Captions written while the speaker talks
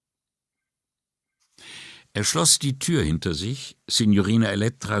Er schloss die Tür hinter sich, Signorina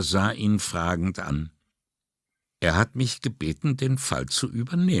Elettra sah ihn fragend an. »Er hat mich gebeten, den Fall zu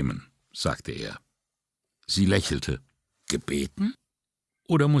übernehmen«, sagte er. Sie lächelte. »Gebeten?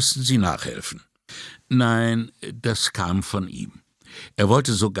 Oder mussten Sie nachhelfen?« »Nein, das kam von ihm. Er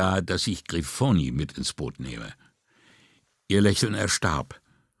wollte sogar, dass ich Grifoni mit ins Boot nehme.« Ihr Lächeln erstarb.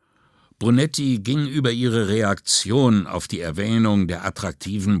 Brunetti ging über ihre Reaktion auf die Erwähnung der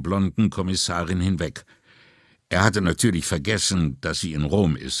attraktiven blonden Kommissarin hinweg. Er hatte natürlich vergessen, dass sie in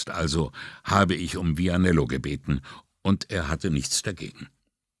Rom ist, also habe ich um Vianello gebeten, und er hatte nichts dagegen.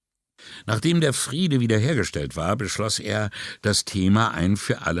 Nachdem der Friede wiederhergestellt war, beschloss er, das Thema ein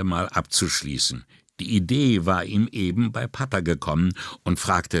für allemal abzuschließen. Die Idee war ihm eben bei Papa gekommen und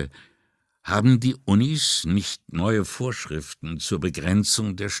fragte: »Haben die Unis nicht neue Vorschriften zur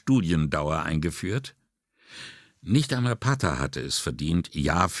Begrenzung der Studiendauer eingeführt?« Nicht einmal Pata hatte es verdient,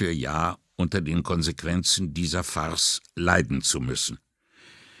 Jahr für Jahr unter den Konsequenzen dieser Farce leiden zu müssen.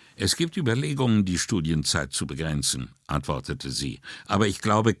 »Es gibt Überlegungen, die Studienzeit zu begrenzen«, antwortete sie, »aber ich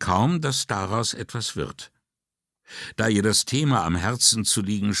glaube kaum, dass daraus etwas wird.« Da ihr das Thema am Herzen zu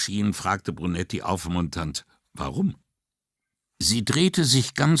liegen schien, fragte Brunetti aufmunternd: »Warum?« Sie drehte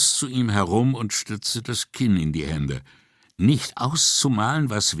sich ganz zu ihm herum und stützte das Kinn in die Hände. Nicht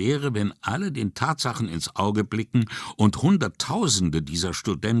auszumalen, was wäre, wenn alle den Tatsachen ins Auge blicken und Hunderttausende dieser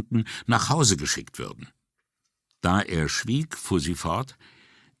Studenten nach Hause geschickt würden. Da er schwieg, fuhr sie fort: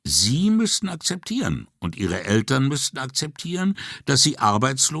 Sie müssten akzeptieren und Ihre Eltern müssten akzeptieren, dass Sie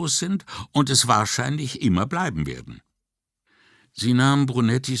arbeitslos sind und es wahrscheinlich immer bleiben werden. Sie nahm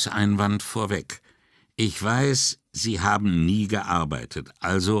Brunettis Einwand vorweg. »Ich weiß, Sie haben nie gearbeitet,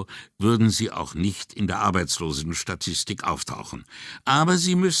 also würden Sie auch nicht in der Arbeitslosenstatistik auftauchen. Aber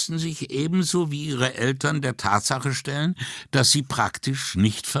Sie müssten sich ebenso wie Ihre Eltern der Tatsache stellen, dass Sie praktisch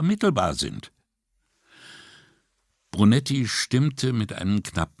nicht vermittelbar sind.« Brunetti stimmte mit einem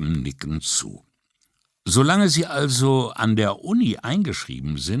knappen Nicken zu. »Solange Sie also an der Uni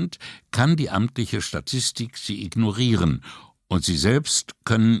eingeschrieben sind, kann die amtliche Statistik Sie ignorieren, und Sie selbst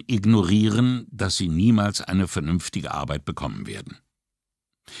können ignorieren, dass Sie niemals eine vernünftige Arbeit bekommen werden.«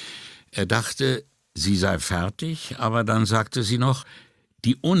 Er dachte, sie sei fertig, aber dann sagte sie noch: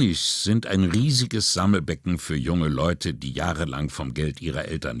 »Die Unis sind ein riesiges Sammelbecken für junge Leute, die jahrelang vom Geld ihrer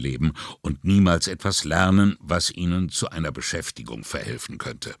Eltern leben und niemals etwas lernen, was ihnen zu einer Beschäftigung verhelfen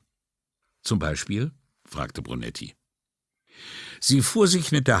könnte.« »Zum Beispiel?« fragte Brunetti. Sie fuhr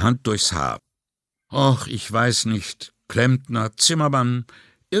sich mit der Hand durchs Haar. »Och, ich weiß nicht, Klempner, Zimmermann,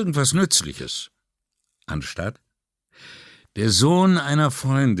 irgendwas Nützliches.« Anstatt: »Der Sohn einer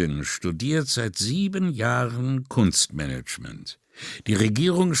Freundin studiert seit 7 Jahren Kunstmanagement. Die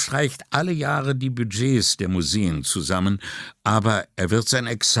Regierung streicht alle Jahre die Budgets der Museen zusammen, aber er wird sein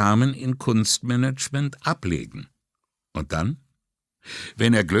Examen in Kunstmanagement ablegen. Und dann?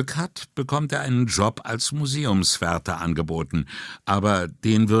 Wenn er Glück hat, bekommt er einen Job als Museumswärter angeboten, aber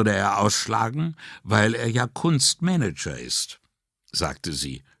den würde er ausschlagen, weil er ja Kunstmanager ist«, sagte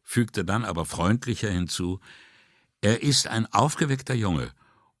sie, fügte dann aber freundlicher hinzu: »Er ist ein aufgeweckter Junge,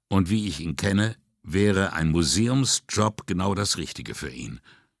 und wie ich ihn kenne, wäre ein Museumsjob genau das Richtige für ihn.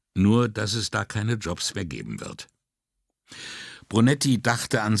 Nur, dass es da keine Jobs mehr geben wird.« Brunetti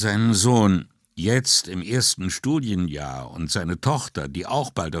dachte an seinen Sohn, jetzt im 1. Studienjahr, und seine Tochter, die auch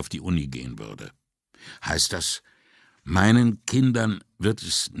bald auf die Uni gehen würde. »Heißt das, meinen Kindern wird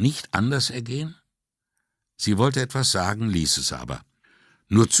es nicht anders ergehen?« Sie wollte etwas sagen, ließ es aber.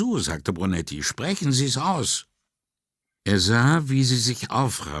 »Nur zu«, sagte Brunetti, »sprechen Sie es aus.« Er sah, wie sie sich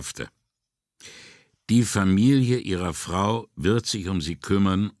aufraffte. »Die Familie Ihrer Frau wird sich um Sie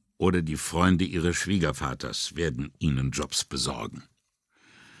kümmern, oder die Freunde Ihres Schwiegervaters werden Ihnen Jobs besorgen.«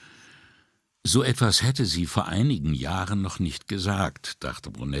 So etwas hätte sie vor einigen Jahren noch nicht gesagt, dachte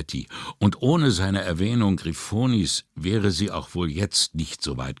Brunetti, und ohne seine Erwähnung Grifonis wäre sie auch wohl jetzt nicht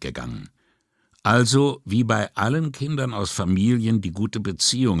so weit gegangen. »Also wie bei allen Kindern aus Familien, die gute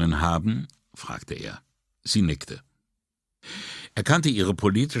Beziehungen haben?« fragte er. Sie nickte. Er kannte ihre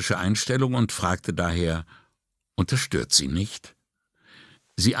politische Einstellung und fragte daher: »Und das stört Sie nicht?«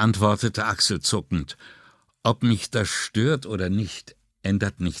 Sie antwortete achselzuckend: »Ob mich das stört oder nicht,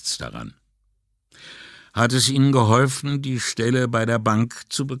 ändert nichts daran.« »Hat es Ihnen geholfen, die Stelle bei der Bank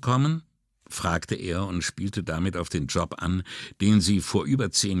zu bekommen?« fragte er und spielte damit auf den Job an, den sie vor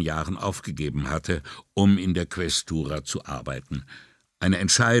über 10 Jahren aufgegeben hatte, um in der Questura zu arbeiten. Eine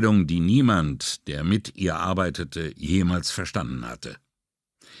Entscheidung, die niemand, der mit ihr arbeitete, jemals verstanden hatte.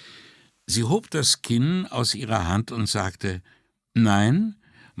 Sie hob das Kinn aus ihrer Hand und sagte: »Nein,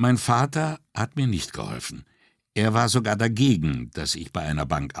 mein Vater hat mir nicht geholfen. Er war sogar dagegen, dass ich bei einer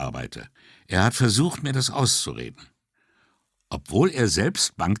Bank arbeite. Er hat versucht, mir das auszureden. »Obwohl er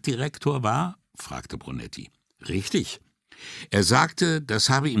selbst Bankdirektor war?« fragte Brunetti. »Richtig. Er sagte, das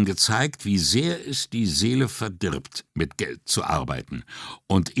habe ihm gezeigt, wie sehr es die Seele verdirbt, mit Geld zu arbeiten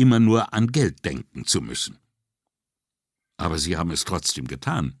und immer nur an Geld denken zu müssen.« »Aber Sie haben es trotzdem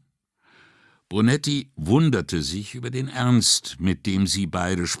getan.« Brunetti wunderte sich über den Ernst, mit dem sie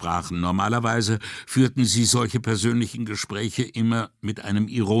beide sprachen. Normalerweise führten sie solche persönlichen Gespräche immer mit einem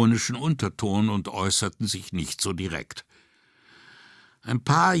ironischen Unterton und äußerten sich nicht so direkt. »Ein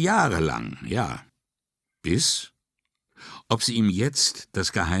paar Jahre lang, ja. Bis? Ob sie ihm jetzt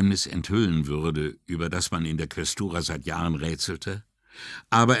das Geheimnis enthüllen würde, über das man in der Questura seit Jahren rätselte?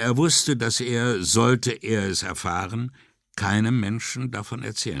 Aber er wusste, dass er, sollte er es erfahren, keinem Menschen davon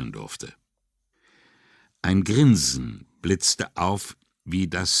erzählen durfte.« Ein Grinsen blitzte auf wie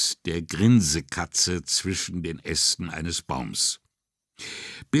das der Grinsekatze zwischen den Ästen eines Baums.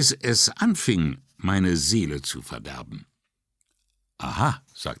 »Bis es anfing, meine Seele zu verderben.« »Aha«,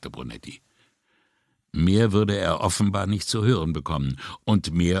 sagte Brunetti. Mehr würde er offenbar nicht zu hören bekommen,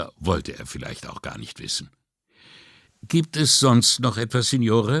 und mehr wollte er vielleicht auch gar nicht wissen. »Gibt es sonst noch etwas,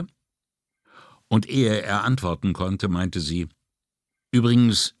 Signore?« Und ehe er antworten konnte, meinte sie: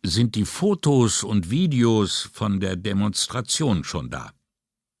 »Übrigens sind die Fotos und Videos von der Demonstration schon da.«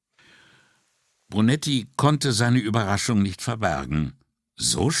 Brunetti konnte seine Überraschung nicht verbergen.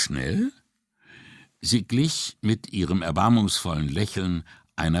 »So schnell?« Sie glich mit ihrem erbarmungsvollen Lächeln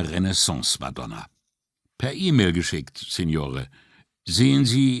einer Renaissance-Madonna. »Per E-Mail geschickt, Signore. Sehen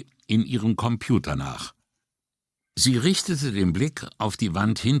Sie in Ihrem Computer nach.« Sie richtete den Blick auf die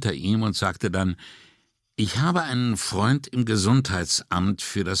Wand hinter ihm und sagte dann: »Ich habe einen Freund im Gesundheitsamt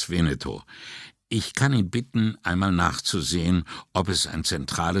für das Veneto. Ich kann ihn bitten, einmal nachzusehen, ob es ein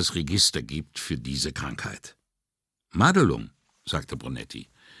zentrales Register gibt für diese Krankheit.« »Madelung«, sagte Brunetti.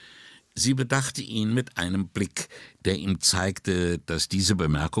 Sie bedachte ihn mit einem Blick, der ihm zeigte, dass diese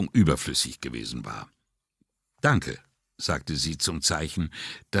Bemerkung überflüssig gewesen war. »Danke«, sagte sie zum Zeichen,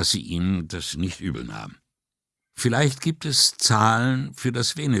 dass sie ihm das nicht übel nahm. »Vielleicht gibt es Zahlen für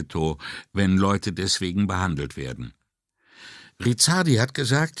das Veneto, wenn Leute deswegen behandelt werden.« »Rizzardi hat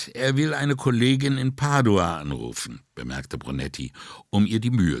gesagt, er will eine Kollegin in Padua anrufen«, bemerkte Brunetti, um ihr die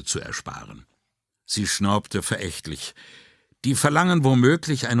Mühe zu ersparen. Sie schnaubte verächtlich. »Die verlangen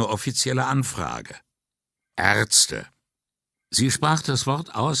womöglich eine offizielle Anfrage.« »Ärzte!« Sie sprach das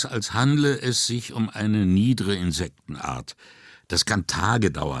Wort aus, als handle es sich um eine niedere Insektenart. Das kann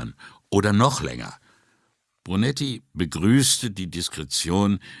Tage dauern oder noch länger. Brunetti begrüßte die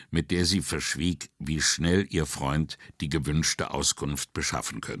Diskretion, mit der sie verschwieg, wie schnell ihr Freund die gewünschte Auskunft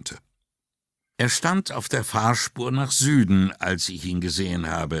beschaffen könnte. »Er stand auf der Fahrspur nach Süden, als ich ihn gesehen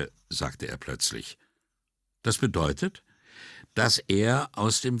habe«, sagte er plötzlich. »Das bedeutet, dass er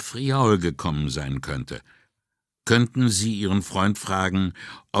aus dem Friaul gekommen sein könnte. Könnten Sie Ihren Freund fragen,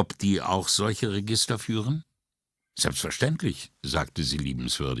 ob die auch solche Register führen?« »Selbstverständlich«, sagte sie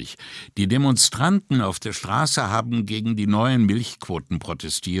liebenswürdig. »Die Demonstranten auf der Straße haben gegen die neuen Milchquoten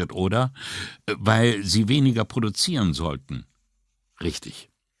protestiert, oder? Weil sie weniger produzieren sollten.« »Richtig.«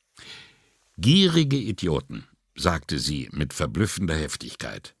 »Gierige Idioten«, sagte sie mit verblüffender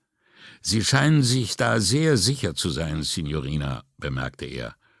Heftigkeit. »Sie scheinen sich da sehr sicher zu sein, Signorina«, bemerkte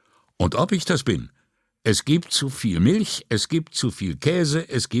er. »Und ob ich das bin? Es gibt zu viel Milch, es gibt zu viel Käse,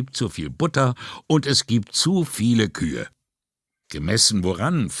 es gibt zu viel Butter und es gibt zu viele Kühe.« »Gemessen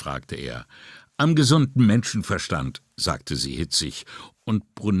woran?«, fragte er. »Am gesunden Menschenverstand«, sagte sie hitzig,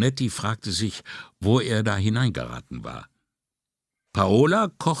 und Brunetti fragte sich, wo er da hineingeraten war.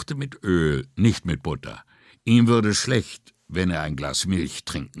 Paola kochte mit Öl, nicht mit Butter. Ihm würde schlecht, wenn er ein Glas Milch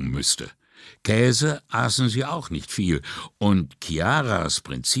trinken müsste. Käse aßen sie auch nicht viel, und Chiaras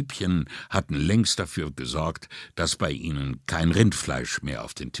Prinzipien hatten längst dafür gesorgt, dass bei ihnen kein Rindfleisch mehr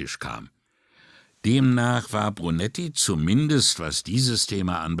auf den Tisch kam. Demnach war Brunetti, zumindest was dieses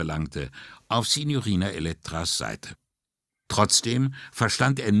Thema anbelangte, auf Signorina Elettras Seite. Trotzdem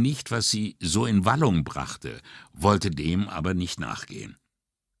verstand er nicht, was sie so in Wallung brachte, wollte dem aber nicht nachgehen.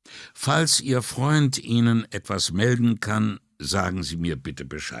 »Falls Ihr Freund Ihnen etwas melden kann, sagen Sie mir bitte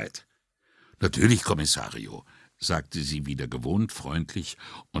Bescheid.« »Natürlich, Kommissario«, sagte sie wieder gewohnt freundlich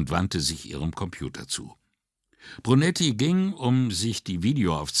und wandte sich ihrem Computer zu. Brunetti ging, um sich die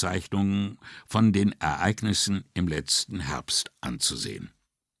Videoaufzeichnungen von den Ereignissen im letzten Herbst anzusehen.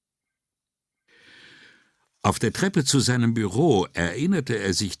 Auf der Treppe zu seinem Büro erinnerte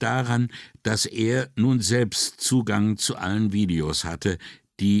er sich daran, dass er nun selbst Zugang zu allen Videos hatte,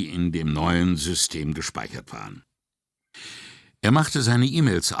 die in dem neuen System gespeichert waren. Er machte seine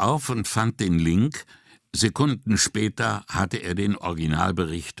E-Mails auf und fand den Link, Sekunden später hatte er den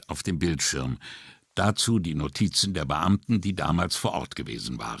Originalbericht auf dem Bildschirm, dazu die Notizen der Beamten, die damals vor Ort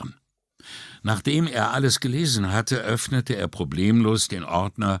gewesen waren. Nachdem er alles gelesen hatte, öffnete er problemlos den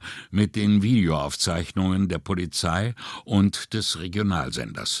Ordner mit den Videoaufzeichnungen der Polizei und des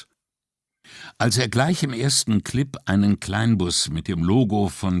Regionalsenders. Als er gleich im ersten Clip einen Kleinbus mit dem Logo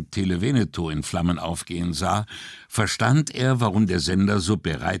von Televeneto in Flammen aufgehen sah, verstand er, warum der Sender so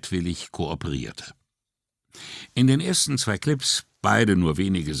bereitwillig kooperierte. In den ersten 2 Clips, beide nur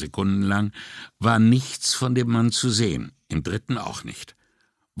wenige Sekunden lang, war nichts von dem Mann zu sehen, im dritten auch nicht.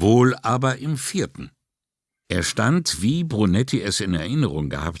 Wohl aber im 4. Er stand, wie Brunetti es in Erinnerung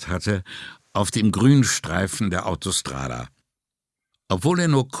gehabt hatte, auf dem Grünstreifen der Autostrada. Obwohl er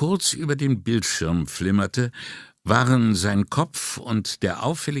nur kurz über den Bildschirm flimmerte, waren sein Kopf und der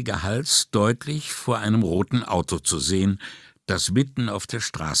auffällige Hals deutlich vor einem roten Auto zu sehen, das mitten auf der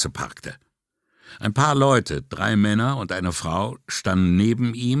Straße parkte. Ein paar Leute, 3 Männer und eine Frau, standen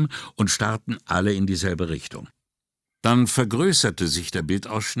neben ihm und starrten alle in dieselbe Richtung. Dann vergrößerte sich der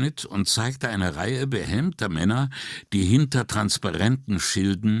Bildausschnitt und zeigte eine Reihe behelmter Männer, die hinter transparenten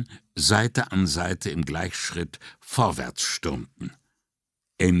Schilden Seite an Seite im Gleichschritt vorwärts stürmten.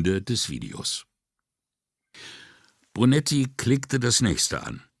 Ende des Videos. Brunetti klickte das nächste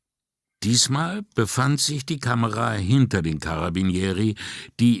an. Diesmal befand sich die Kamera hinter den Carabinieri,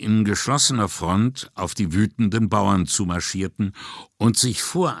 die in geschlossener Front auf die wütenden Bauern zumarschierten und sich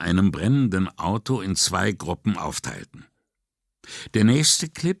vor einem brennenden Auto in 2 Gruppen aufteilten. Der nächste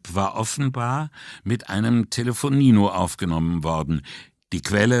Clip war offenbar mit einem Telefonino aufgenommen worden. Die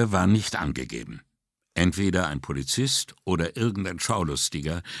Quelle war nicht angegeben. Entweder ein Polizist oder irgendein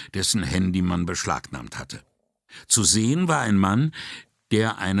Schaulustiger, dessen Handy man beschlagnahmt hatte. Zu sehen war ein Mann,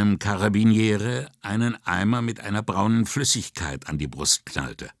 der einem Karabiniere einen Eimer mit einer braunen Flüssigkeit an die Brust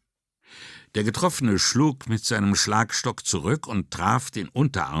knallte. Der Getroffene schlug mit seinem Schlagstock zurück und traf den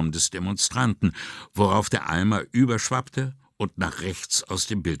Unterarm des Demonstranten, worauf der Eimer überschwappte und nach rechts aus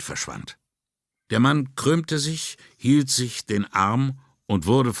dem Bild verschwand. Der Mann krümmte sich, hielt sich den Arm und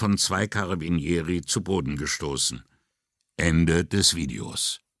wurde von 2 Carabinieri zu Boden gestoßen. Ende des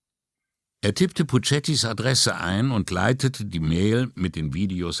Videos. Er tippte Puccettis Adresse ein und leitete die Mail mit den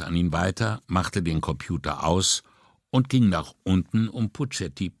Videos an ihn weiter, machte den Computer aus und ging nach unten, um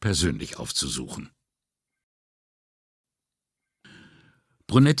Puccetti persönlich aufzusuchen.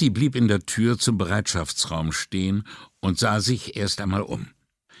 Brunetti blieb in der Tür zum Bereitschaftsraum stehen und sah sich erst einmal um.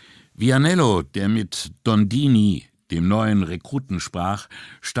 Vianello, der mit Dondini, dem neuen Rekruten, sprach,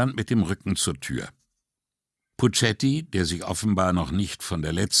 stand mit dem Rücken zur Tür. Puccetti, der sich offenbar noch nicht von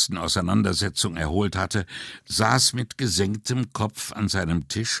der letzten Auseinandersetzung erholt hatte, saß mit gesenktem Kopf an seinem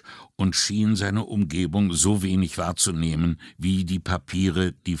Tisch und schien seine Umgebung so wenig wahrzunehmen wie die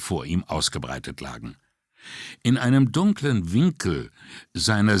Papiere, die vor ihm ausgebreitet lagen. In einem dunklen Winkel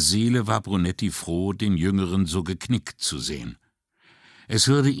seiner Seele war Brunetti froh, den Jüngeren so geknickt zu sehen. Es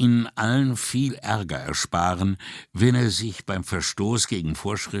würde ihnen allen viel Ärger ersparen, wenn er sich beim Verstoß gegen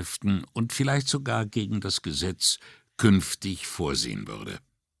Vorschriften und vielleicht sogar gegen das Gesetz künftig vorsehen würde.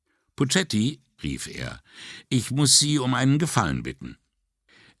 »Puccetti«, rief er, »ich muss Sie um einen Gefallen bitten.«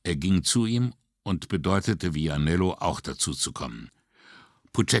 Er ging zu ihm und bedeutete Vianello, auch dazu zu kommen.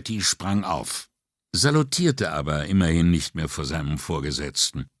 Puccetti sprang auf, salutierte aber immerhin nicht mehr vor seinem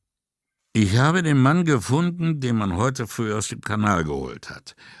Vorgesetzten. »Ich habe den Mann gefunden, den man heute früh aus dem Kanal geholt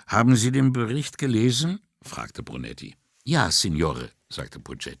hat. Haben Sie den Bericht gelesen?« fragte Brunetti. »Ja, Signore«, sagte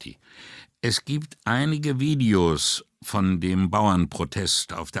Puccetti. »Es gibt einige Videos von dem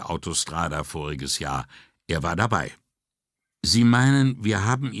Bauernprotest auf der Autostrada voriges Jahr. Er war dabei.« »Sie meinen, wir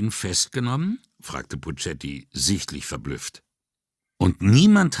haben ihn festgenommen?« fragte Puccetti, sichtlich verblüfft. »Und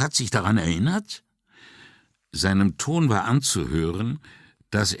niemand hat sich daran erinnert?« Seinem Ton war anzuhören,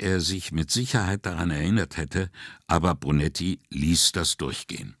 dass er sich mit Sicherheit daran erinnert hätte, aber Brunetti ließ das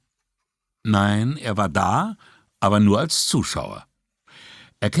durchgehen. »Nein, er war da, aber nur als Zuschauer.«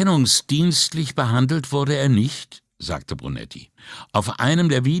 »Erkennungsdienstlich behandelt wurde er nicht«, sagte Brunetti. »Auf einem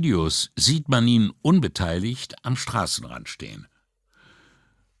der Videos sieht man ihn unbeteiligt am Straßenrand stehen.«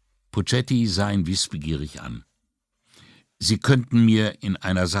 Puccetti sah ihn wissbegierig an. »Sie könnten mir in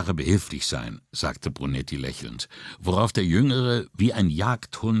einer Sache behilflich sein«, sagte Brunetti lächelnd, worauf der Jüngere wie ein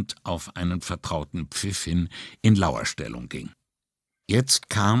Jagdhund auf einen vertrauten Pfiff hin in Lauerstellung ging. Jetzt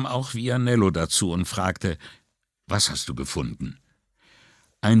kam auch Vianello dazu und fragte, »Was hast du gefunden?«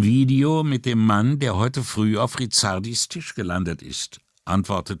 »Ein Video mit dem Mann, der heute früh auf Rizzardis Tisch gelandet ist«,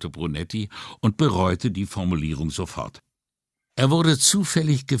 antwortete Brunetti und bereute die Formulierung sofort. Er wurde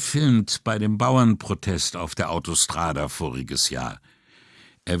zufällig gefilmt bei dem Bauernprotest auf der Autostrada voriges Jahr.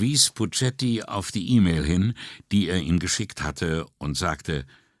 Er wies Puccetti auf die E-Mail hin, die er ihm geschickt hatte, und sagte: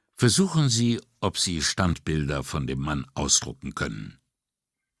 »Versuchen Sie, ob Sie Standbilder von dem Mann ausdrucken können.«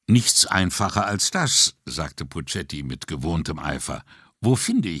 »Nichts einfacher als das«, sagte Puccetti mit gewohntem Eifer. »Wo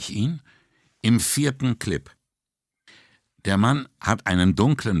finde ich ihn?« »Im 4. Clip. Der Mann hat einen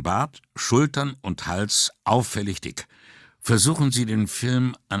dunklen Bart, Schultern und Hals auffällig dick. Versuchen Sie, den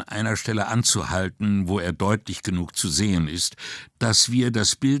Film an einer Stelle anzuhalten, wo er deutlich genug zu sehen ist, dass wir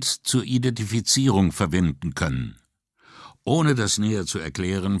das Bild zur Identifizierung verwenden können.« Ohne das näher zu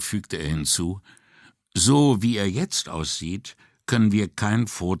erklären, fügte er hinzu: »So wie er jetzt aussieht, können wir kein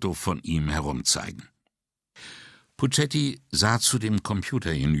Foto von ihm herumzeigen.« Puccetti sah zu dem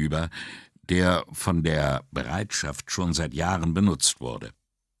Computer hinüber, der von der Bereitschaft schon seit Jahren benutzt wurde.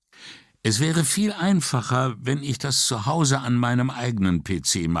 »Es wäre viel einfacher, wenn ich das zu Hause an meinem eigenen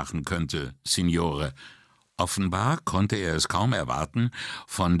PC machen könnte, Signore.« Offenbar konnte er es kaum erwarten,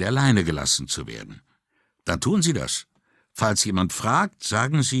 von der Leine gelassen zu werden. »Dann tun Sie das. Falls jemand fragt,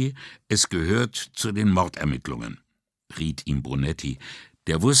 sagen Sie, es gehört zu den Mordermittlungen«, riet ihm Brunetti,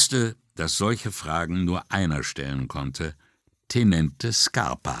 der wusste, dass solche Fragen nur einer stellen konnte: Tenente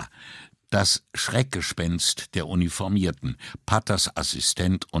Scarpa, das Schreckgespenst der Uniformierten, Patters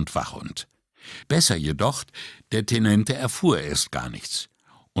Assistent und Wachhund. Besser jedoch, der Tenente erfuhr erst gar nichts.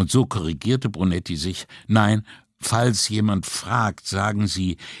 Und so korrigierte Brunetti sich: »Nein, falls jemand fragt, sagen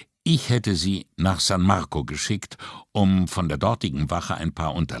Sie, ich hätte Sie nach San Marco geschickt, um von der dortigen Wache ein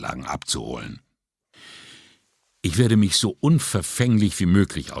paar Unterlagen abzuholen.« »Ich werde mich so unverfänglich wie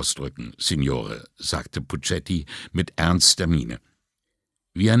möglich ausdrücken, Signore«, sagte Puccetti mit ernster Miene.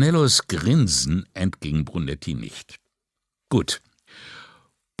 Vianellos Grinsen entging Brunetti nicht. »Gut.«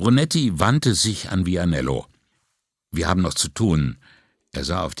 Brunetti wandte sich an Vianello. »Wir haben noch zu tun.« Er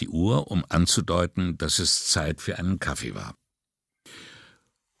sah auf die Uhr, um anzudeuten, dass es Zeit für einen Kaffee war.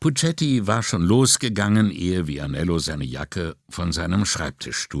 Puccetti war schon losgegangen, ehe Vianello seine Jacke von seinem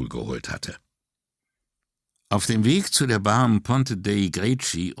Schreibtischstuhl geholt hatte. Auf dem Weg zu der Bar am Ponte dei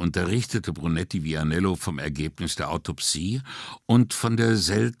Greci unterrichtete Brunetti Vianello vom Ergebnis der Autopsie und von der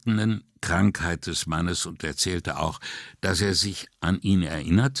seltenen Krankheit des Mannes und erzählte auch, dass er sich an ihn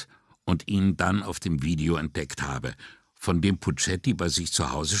erinnert und ihn dann auf dem Video entdeckt habe, von dem Puccetti bei sich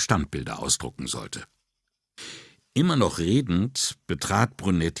zu Hause Standbilder ausdrucken sollte. Immer noch redend betrat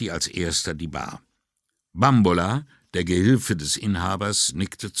Brunetti als erster die Bar. Bambola, der Gehilfe des Inhabers,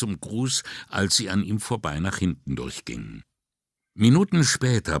 nickte zum Gruß, als sie an ihm vorbei nach hinten durchgingen. Minuten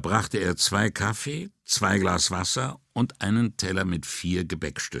später brachte er 2 Kaffee, 2 Glas Wasser und einen Teller mit 4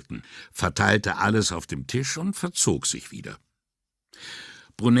 Gebäckstücken, verteilte alles auf dem Tisch und verzog sich wieder.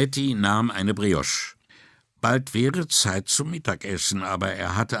 Brunetti nahm eine Brioche. Bald wäre Zeit zum Mittagessen, aber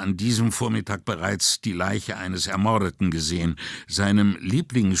er hatte an diesem Vormittag bereits die Leiche eines Ermordeten gesehen, seinem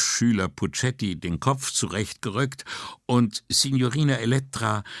Lieblingsschüler Puccetti den Kopf zurechtgerückt, und Signorina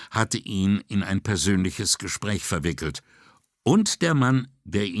Elettra hatte ihn in ein persönliches Gespräch verwickelt. Und der Mann,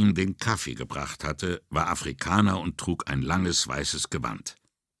 der ihm den Kaffee gebracht hatte, war Afrikaner und trug ein langes weißes Gewand.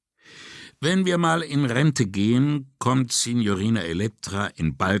 »Wenn wir mal in Rente gehen, kommt Signorina Elettra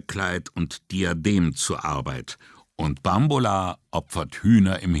in Ballkleid und Diadem zur Arbeit, und Bambola opfert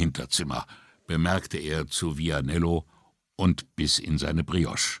Hühner im Hinterzimmer«, bemerkte er zu Vianello und biss in seine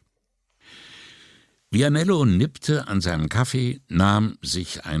Brioche. Vianello nippte an seinem Kaffee, nahm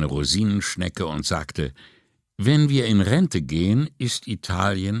sich eine Rosinenschnecke und sagte: »Wenn wir in Rente gehen, ist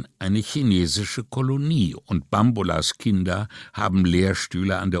Italien eine chinesische Kolonie und Bambolas Kinder haben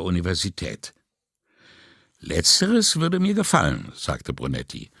Lehrstühle an der Universität.« »Letzteres würde mir gefallen«, sagte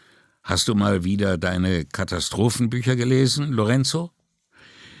Brunetti. »Hast du mal wieder deine Katastrophenbücher gelesen, Lorenzo?«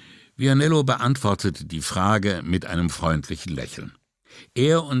 Vianello beantwortete die Frage mit einem freundlichen Lächeln.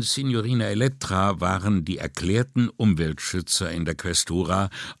 Er und Signorina Elettra waren die erklärten Umweltschützer in der Questura,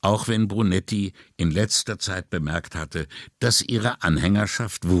 auch wenn Brunetti in letzter Zeit bemerkt hatte, dass ihre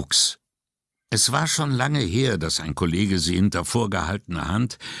Anhängerschaft wuchs. Es war schon lange her, dass ein Kollege sie hinter vorgehaltener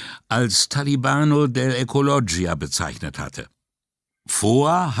Hand als Talibano dell'Ecologia bezeichnet hatte.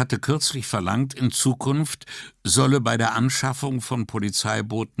 FOA hatte kürzlich verlangt, in Zukunft solle bei der Anschaffung von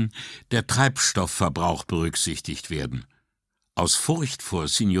Polizeibooten der Treibstoffverbrauch berücksichtigt werden. Aus Furcht vor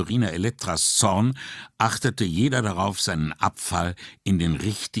Signorina Elettras Zorn achtete jeder darauf, seinen Abfall in den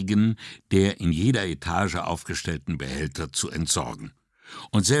richtigen, der in jeder Etage aufgestellten Behälter zu entsorgen.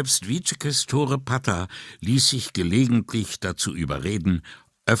 Und selbst Vicequestore Patta ließ sich gelegentlich dazu überreden,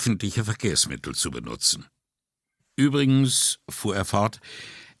 öffentliche Verkehrsmittel zu benutzen. »Übrigens«, fuhr er fort,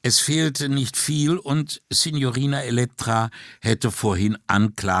 Es fehlte nicht viel und Signorina Elettra hätte vorhin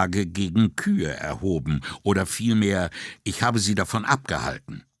Anklage gegen Kühe erhoben, oder vielmehr, ich habe sie davon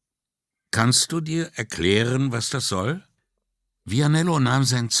abgehalten. Kannst du dir erklären, was das soll? Vianello nahm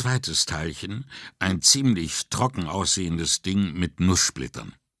sein zweites Teilchen, ein ziemlich trocken aussehendes Ding mit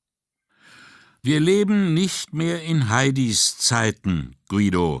Nusssplittern. »Wir leben nicht mehr in Heidis Zeiten,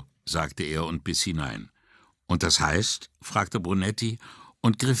 Guido«, sagte er und biss hinein. »Und das heißt?« fragte Brunetti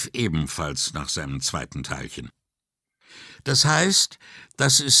und griff ebenfalls nach seinem zweiten Teilchen. »Das heißt,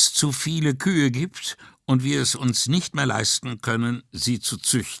 dass es zu viele Kühe gibt und wir es uns nicht mehr leisten können, sie zu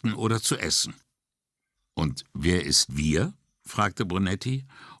züchten oder zu essen.« »Und wer ist wir?« fragte Brunetti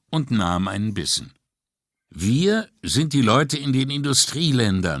und nahm einen Bissen. »Wir sind die Leute in den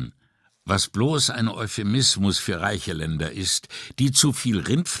Industrieländern, was bloß ein Euphemismus für reiche Länder ist, die zu viel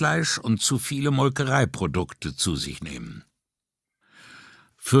Rindfleisch und zu viele Molkereiprodukte zu sich nehmen.«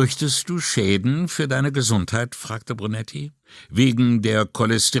 »Fürchtest du Schäden für deine Gesundheit?« fragte Brunetti. »Wegen der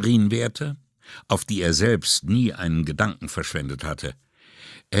Cholesterinwerte?« auf die er selbst nie einen Gedanken verschwendet hatte.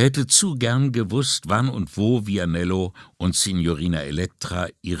 Er hätte zu gern gewusst, wann und wo Vianello und Signorina Elettra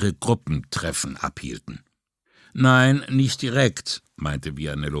ihre Gruppentreffen abhielten. »Nein, nicht direkt«, meinte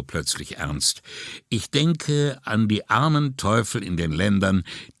Vianello plötzlich ernst. »Ich denke an die armen Teufel in den Ländern,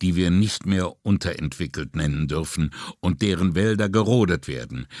 die wir nicht mehr unterentwickelt nennen dürfen und deren Wälder gerodet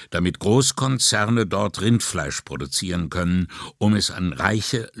werden, damit Großkonzerne dort Rindfleisch produzieren können, um es an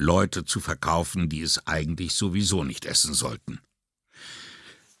reiche Leute zu verkaufen, die es eigentlich sowieso nicht essen sollten.«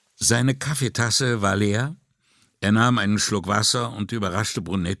 Seine Kaffeetasse war leer. Er nahm einen Schluck Wasser und überraschte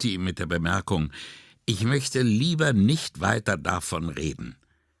Brunetti mit der Bemerkung: »Ich möchte lieber nicht weiter davon reden.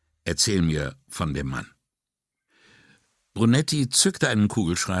 Erzähl mir von dem Mann.« Brunetti zückte einen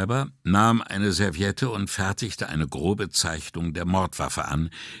Kugelschreiber, nahm eine Serviette und fertigte eine grobe Zeichnung der Mordwaffe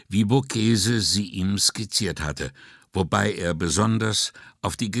an, wie Borghese sie ihm skizziert hatte, wobei er besonders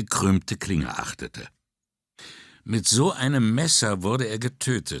auf die gekrümmte Klinge achtete. Mit so einem Messer wurde er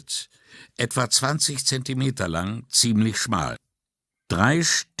getötet, etwa 20 Zentimeter lang, ziemlich schmal. 3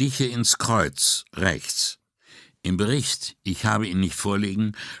 Stiche ins Kreuz, rechts. Im Bericht, ich habe ihn nicht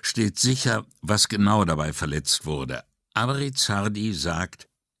vorliegen, steht sicher, was genau dabei verletzt wurde. Aber Rizzardi sagt,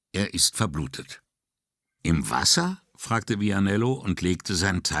 er ist verblutet. »Im Wasser?« fragte Vianello und legte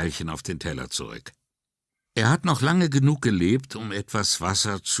sein Teilchen auf den Teller zurück. Er hat noch lange genug gelebt, um etwas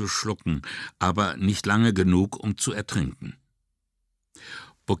Wasser zu schlucken, aber nicht lange genug, um zu ertrinken.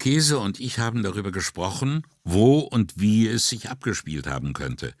 Borghese und ich haben darüber gesprochen, wo und wie es sich abgespielt haben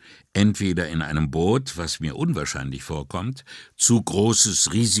könnte. Entweder in einem Boot, was mir unwahrscheinlich vorkommt, zu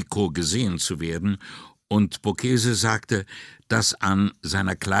großes Risiko gesehen zu werden, und Borghese sagte, dass an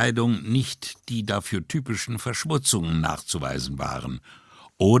seiner Kleidung nicht die dafür typischen Verschmutzungen nachzuweisen waren.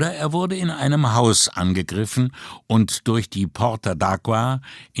 Oder er wurde in einem Haus angegriffen und durch die Porta d'Acqua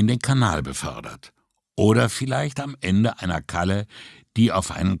in den Kanal befördert. Oder vielleicht am Ende einer Kalle, die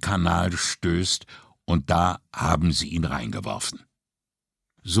auf einen Kanal stößt, und da haben sie ihn reingeworfen.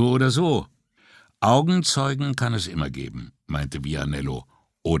 »So oder so. Augenzeugen kann es immer geben«, meinte Vianello,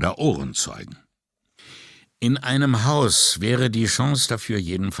 »oder Ohrenzeugen. In einem Haus wäre die Chance dafür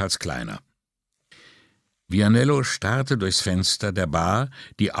jedenfalls kleiner.« Vianello starrte durchs Fenster der Bar,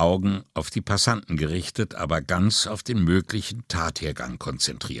 die Augen auf die Passanten gerichtet, aber ganz auf den möglichen Tathergang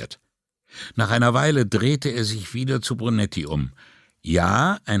konzentriert. Nach einer Weile drehte er sich wieder zu Brunetti um.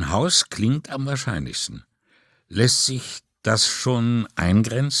 »Ja, ein Haus klingt am wahrscheinlichsten. Lässt sich das schon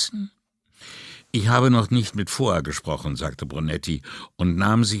eingrenzen?« »Ich habe noch nicht mit Foa gesprochen«, sagte Brunetti und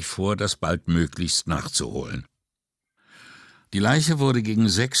nahm sich vor, das baldmöglichst nachzuholen. Die Leiche wurde gegen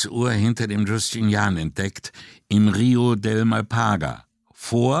 6 Uhr hinter dem Giustinian entdeckt, im Rio del Malpaga.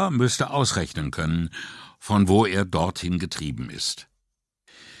 Foa müsste ausrechnen können, von wo er dorthin getrieben ist.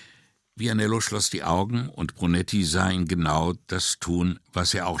 Vianello schloss die Augen und Brunetti sah ihn genau das tun,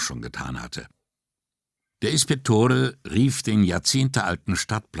 was er auch schon getan hatte. Der Ispettore rief den jahrzehntealten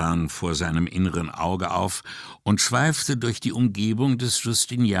Stadtplan vor seinem inneren Auge auf und schweifte durch die Umgebung des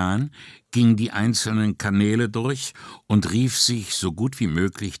Giustinian, ging die einzelnen Kanäle durch und rief sich so gut wie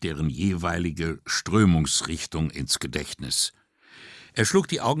möglich deren jeweilige Strömungsrichtung ins Gedächtnis. Er schlug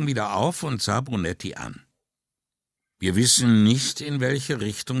die Augen wieder auf und sah Brunetti an. »Wir wissen nicht, in welche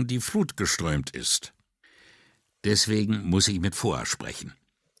Richtung die Flut geströmt ist. Deswegen muss ich mit Foa sprechen.«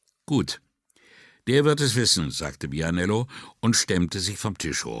 »Gut. Der wird es wissen«, sagte Vianello und stemmte sich vom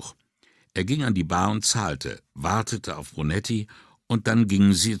Tisch hoch. Er ging an die Bar und zahlte, wartete auf Brunetti, und dann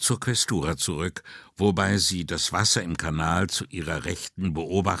gingen sie zur Questura zurück, wobei sie das Wasser im Kanal zu ihrer Rechten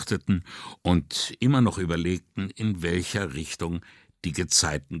beobachteten und immer noch überlegten, in welcher Richtung die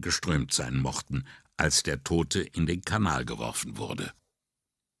Gezeiten geströmt sein mochten, als der Tote in den Kanal geworfen wurde.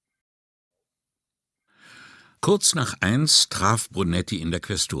 Kurz nach 1 traf Brunetti in der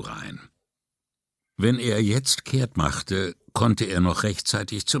Questura ein. Wenn er jetzt kehrt machte, konnte er noch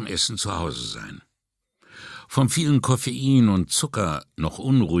rechtzeitig zum Essen zu Hause sein. Vom vielen Koffein und Zucker noch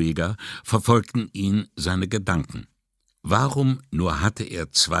unruhiger verfolgten ihn seine Gedanken. Warum nur hatte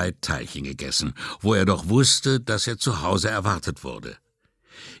er 2 Teilchen gegessen, wo er doch wusste, dass er zu Hause erwartet wurde?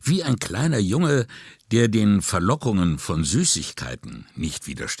 Wie ein kleiner Junge, der den Verlockungen von Süßigkeiten nicht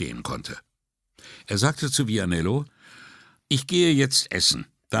widerstehen konnte. Er sagte zu Vianello: »Ich gehe jetzt essen,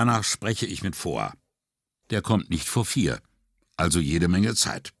 danach spreche ich mit Foa. Der kommt nicht vor 4, also jede Menge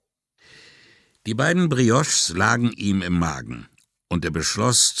Zeit.« Die beiden Brioches lagen ihm im Magen, und er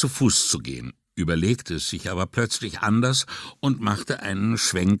beschloss, zu Fuß zu gehen, überlegte es sich aber plötzlich anders und machte einen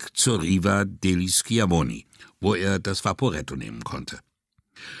Schwenk zur Riva degli Schiavoni, wo er das Vaporetto nehmen konnte.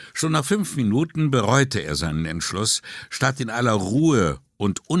 Schon nach 5 Minuten bereute er seinen Entschluss, statt in aller Ruhe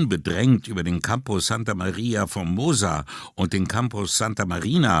und unbedrängt über den Campo Santa Maria Formosa und den Campo Santa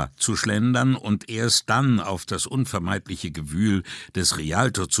Marina zu schlendern und erst dann auf das unvermeidliche Gewühl des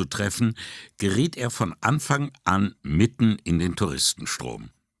Rialto zu treffen, geriet er von Anfang an mitten in den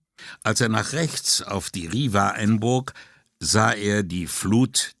Touristenstrom. Als er nach rechts auf die Riva einbog, sah er die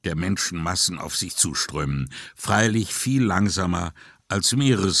Flut der Menschenmassen auf sich zuströmen, freilich viel langsamer, als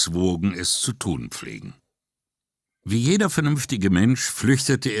Meereswogen es zu tun pflegen. Wie jeder vernünftige Mensch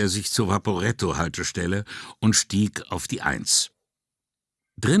flüchtete er sich zur Vaporetto-Haltestelle und stieg auf die 1.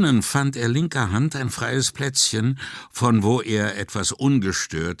 Drinnen fand er linker Hand ein freies Plätzchen, von wo er etwas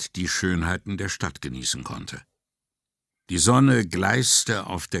ungestört die Schönheiten der Stadt genießen konnte. Die Sonne gleißte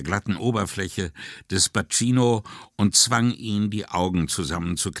auf der glatten Oberfläche des Bacino und zwang ihn, die Augen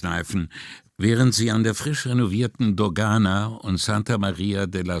zusammenzukneifen, während sie an der frisch renovierten Dogana und Santa Maria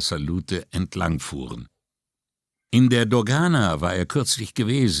della Salute entlangfuhren. In der Dogana war er kürzlich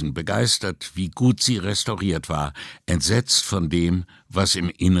gewesen, begeistert, wie gut sie restauriert war, entsetzt von dem, was im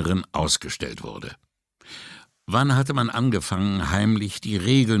Inneren ausgestellt wurde. Wann hatte man angefangen, heimlich die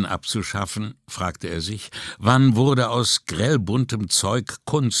Regeln abzuschaffen, fragte er sich. Wann wurde aus grellbuntem Zeug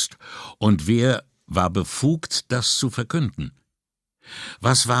Kunst? Und wer war befugt, das zu verkünden?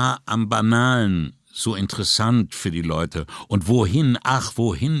 Was war am Banalen so interessant für die Leute? Und wohin, ach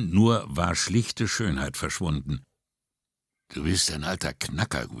wohin nur, war schlichte Schönheit verschwunden? »Du bist ein alter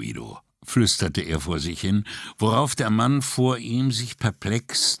Knacker, Guido«, flüsterte er vor sich hin, worauf der Mann vor ihm sich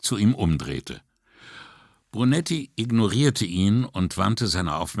perplex zu ihm umdrehte. Brunetti ignorierte ihn und wandte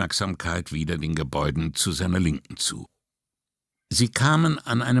seine Aufmerksamkeit wieder den Gebäuden zu seiner Linken zu. Sie kamen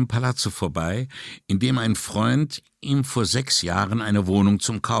an einem Palazzo vorbei, in dem ein Freund ihm vor 6 Jahren eine Wohnung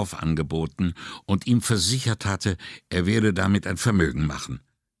zum Kauf angeboten und ihm versichert hatte, er werde damit ein Vermögen machen.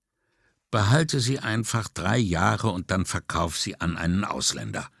 »Behalte sie einfach 3 Jahre und dann verkauf sie an einen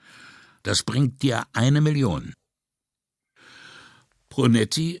Ausländer. Das bringt dir 1 Million.«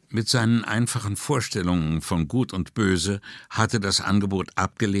 Brunetti, mit seinen einfachen Vorstellungen von Gut und Böse, hatte das Angebot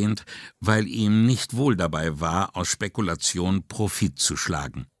abgelehnt, weil ihm nicht wohl dabei war, aus Spekulation Profit zu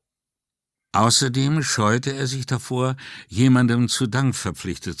schlagen. Außerdem scheute er sich davor, jemandem zu Dank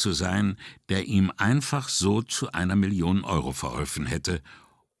verpflichtet zu sein, der ihm einfach so zu 1 Million Euro verholfen hätte,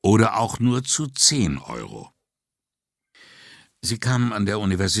 oder auch nur zu 10 Euro. Sie kamen an der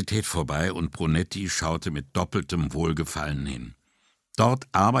Universität vorbei und Brunetti schaute mit doppeltem Wohlgefallen hin. Dort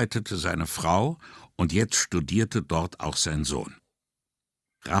arbeitete seine Frau und jetzt studierte dort auch sein Sohn.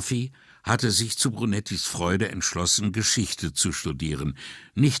 Raffi hatte sich zu Brunettis Freude entschlossen, Geschichte zu studieren.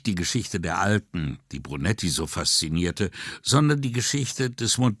 Nicht die Geschichte der Alten, die Brunetti so faszinierte, sondern die Geschichte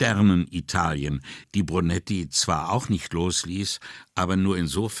des modernen Italien, die Brunetti zwar auch nicht losließ, aber nur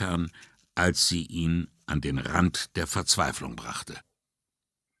insofern, als sie ihn an den Rand der Verzweiflung brachte.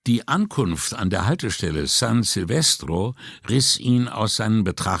 Die Ankunft an der Haltestelle San Silvestro riss ihn aus seinen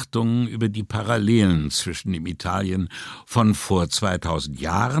Betrachtungen über die Parallelen zwischen dem Italien von vor 2000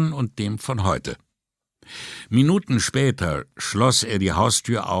 Jahren und dem von heute. Minuten später schloss er die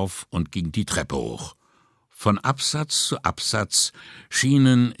Haustür auf und ging die Treppe hoch. Von Absatz zu Absatz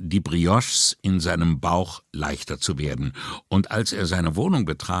schienen die Brioches in seinem Bauch leichter zu werden, und als er seine Wohnung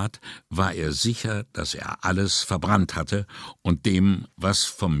betrat, war er sicher, dass er alles verbrannt hatte und dem, was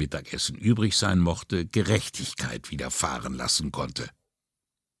vom Mittagessen übrig sein mochte, Gerechtigkeit widerfahren lassen konnte.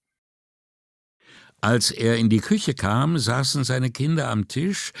 Als er in die Küche kam, saßen seine Kinder am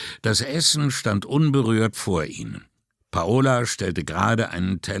Tisch, das Essen stand unberührt vor ihnen. Paola stellte gerade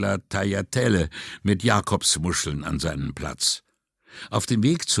einen Teller Tagliatelle mit Jakobsmuscheln an seinen Platz. Auf dem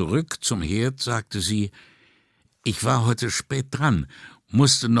Weg zurück zum Herd sagte sie: Ich war heute spät dran,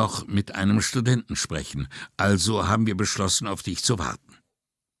 musste noch mit einem Studenten sprechen, also haben wir beschlossen, auf dich zu warten.«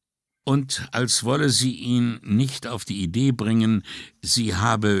 Und als wolle sie ihn nicht auf die Idee bringen, sie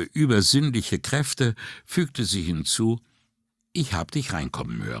habe übersinnliche Kräfte, fügte sie hinzu: »Ich hab dich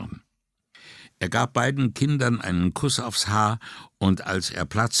reinkommen hören.« Er gab beiden Kindern einen Kuss aufs Haar, und als er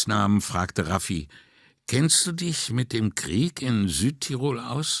Platz nahm, fragte Raffi: »Kennst du dich mit dem Krieg in Südtirol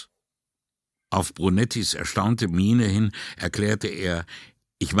aus?« Auf Brunettis erstaunte Miene hin erklärte er: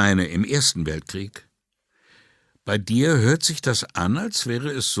 »Ich meine im Ersten Weltkrieg.« »Bei dir hört sich das an, als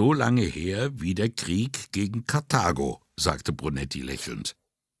wäre es so lange her wie der Krieg gegen Karthago«, sagte Brunetti lächelnd.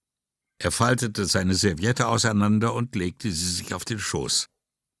 Er faltete seine Serviette auseinander und legte sie sich auf den Schoß.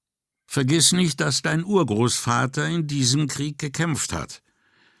 »Vergiss nicht, dass dein Urgroßvater in diesem Krieg gekämpft hat.«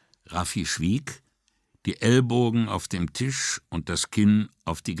 Raffi schwieg, die Ellbogen auf dem Tisch und das Kinn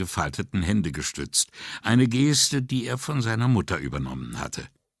auf die gefalteten Hände gestützt, eine Geste, die er von seiner Mutter übernommen hatte.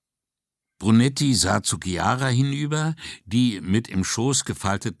 Brunetti sah zu Chiara hinüber, die mit im Schoß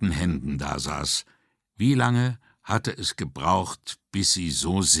gefalteten Händen dasaß. Wie lange hatte es gebraucht, bis sie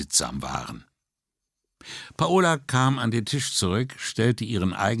so sittsam waren? Paola kam an den Tisch zurück, stellte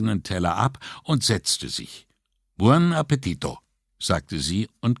ihren eigenen Teller ab und setzte sich. »Buon appetito«, sagte sie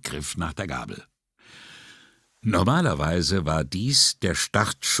und griff nach der Gabel. Normalerweise war dies der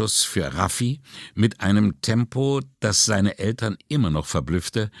Startschuss für Raffi mit einem Tempo, das seine Eltern immer noch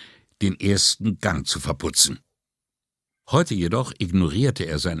verblüffte, den ersten Gang zu verputzen. Heute jedoch ignorierte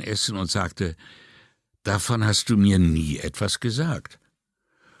er sein Essen und sagte: »Davon hast du mir nie etwas gesagt.«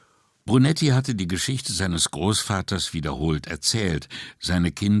 Brunetti hatte die Geschichte seines Großvaters wiederholt erzählt,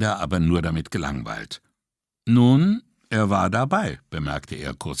 seine Kinder aber nur damit gelangweilt. »Nun, er war dabei«, bemerkte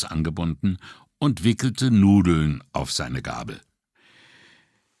er kurz angebunden und wickelte Nudeln auf seine Gabel.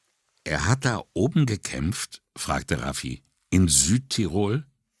 »Er hat da oben gekämpft?« fragte Raffi. »In Südtirol?«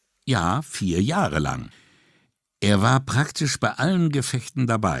 »Ja, 4 Jahre lang. Er war praktisch bei allen Gefechten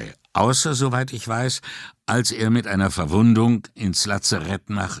dabei, außer, soweit ich weiß, als er mit einer Verwundung ins Lazarett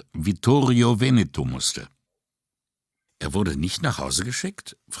nach Vittorio Veneto musste.« »Er wurde nicht nach Hause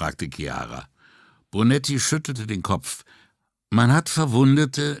geschickt?« fragte Chiara. Brunetti schüttelte den Kopf. »Man hat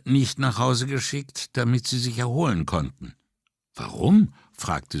Verwundete nicht nach Hause geschickt, damit sie sich erholen konnten.« »Warum?«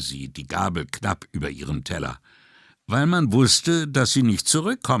 fragte sie, die Gabel knapp über ihrem Teller. »Weil man wusste, dass sie nicht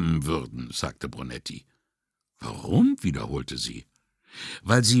zurückkommen würden«, sagte Brunetti. »Warum?« wiederholte sie.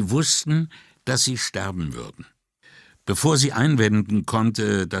 »Weil sie wussten, dass sie sterben würden.« Bevor sie einwenden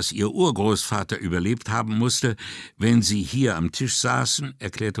konnte, dass ihr Urgroßvater überlebt haben musste, wenn sie hier am Tisch saßen,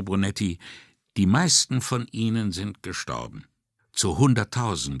 erklärte Brunetti: »Die meisten von ihnen sind gestorben. Zu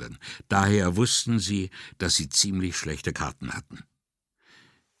Hunderttausenden. Daher wussten sie, dass sie ziemlich schlechte Karten hatten.«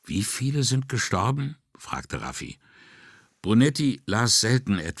 »Wie viele sind gestorben?« fragte Raffi. Brunetti las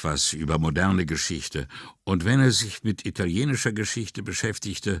selten etwas über moderne Geschichte, und wenn er sich mit italienischer Geschichte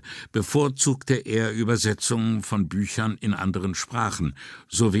beschäftigte, bevorzugte er Übersetzungen von Büchern in anderen Sprachen.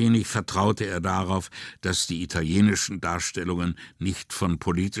 So wenig vertraute er darauf, dass die italienischen Darstellungen nicht von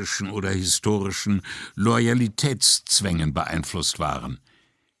politischen oder historischen Loyalitätszwängen beeinflusst waren.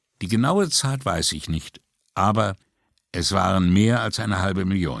 Die genaue Zahl weiß ich nicht, aber es waren mehr als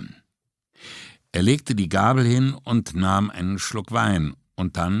 500.000. Er legte die Gabel hin und nahm einen Schluck Wein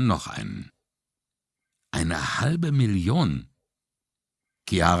und dann noch einen. 500.000?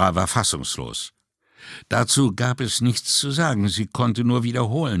 Chiara war fassungslos. Dazu gab es nichts zu sagen, sie konnte nur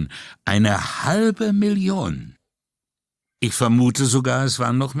wiederholen: 500.000. Ich vermute sogar, es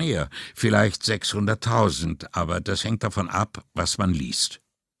waren noch mehr, vielleicht 600.000, aber das hängt davon ab, was man liest.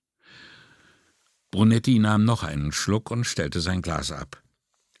 Brunetti nahm noch einen Schluck und stellte sein Glas ab.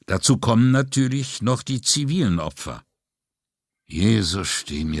 Dazu kommen natürlich noch die zivilen Opfer. »Jesus,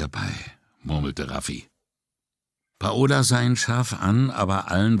 steh mir bei«, murmelte Raffi. Paola sah ihn scharf an, aber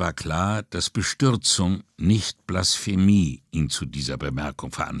allen war klar, dass Bestürzung, nicht Blasphemie, ihn zu dieser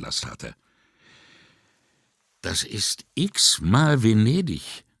Bemerkung veranlasst hatte. »Das ist x-mal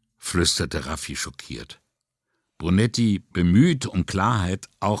Venedig«, flüsterte Raffi schockiert. Brunetti, bemüht um Klarheit,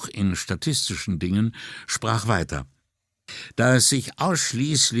 auch in statistischen Dingen, sprach weiter. Da es sich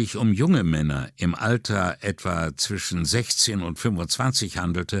ausschließlich um junge Männer im Alter etwa zwischen 16 und 25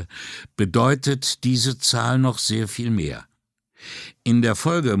 handelte, bedeutet diese Zahl noch sehr viel mehr. In der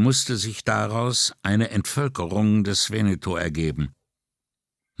Folge musste sich daraus eine Entvölkerung des Veneto ergeben.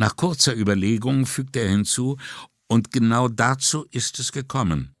 Nach kurzer Überlegung fügte er hinzu: und genau dazu ist es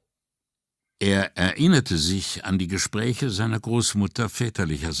gekommen. Er erinnerte sich an die Gespräche seiner Großmutter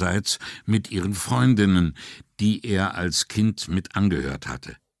väterlicherseits mit ihren Freundinnen, die er als Kind mit angehört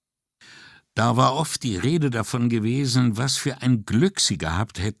hatte. Da war oft die Rede davon gewesen, was für ein Glück sie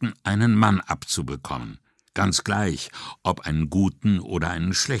gehabt hätten, einen Mann abzubekommen. Ganz gleich, ob einen guten oder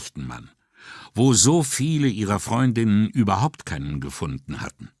einen schlechten Mann. Wo so viele ihrer Freundinnen überhaupt keinen gefunden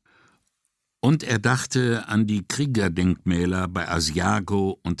hatten. Und er dachte an die Kriegerdenkmäler bei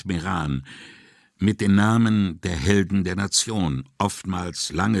Asiago und Meran, mit den Namen der Helden der Nation,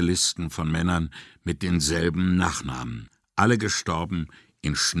 oftmals lange Listen von Männern mit denselben Nachnamen, alle gestorben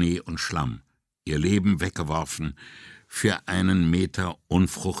in Schnee und Schlamm, ihr Leben weggeworfen für einen Meter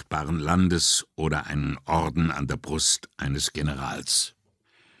unfruchtbaren Landes oder einen Orden an der Brust eines Generals.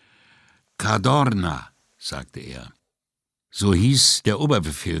 Cadorna, sagte er. So hieß der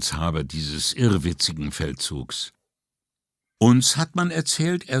Oberbefehlshaber dieses irrwitzigen Feldzugs. Uns hat man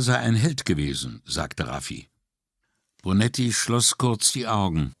erzählt, er sei ein Held gewesen, sagte Raffi. Brunetti schloss kurz die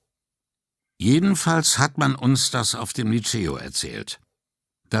Augen. Jedenfalls hat man uns das auf dem Liceo erzählt,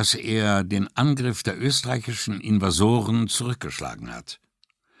 dass er den Angriff der österreichischen Invasoren zurückgeschlagen hat.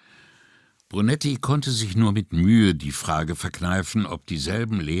 Brunetti konnte sich nur mit Mühe die Frage verkneifen, ob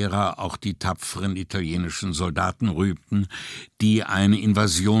dieselben Lehrer auch die tapferen italienischen Soldaten rühmten, die eine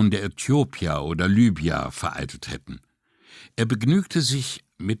Invasion der Äthiopier oder Libyer vereitelt hätten. Er begnügte sich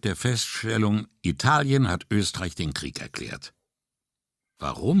mit der Feststellung, Italien hat Österreich den Krieg erklärt.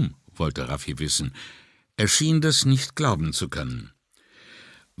 Warum, wollte Raffi wissen. Er schien das nicht glauben zu können.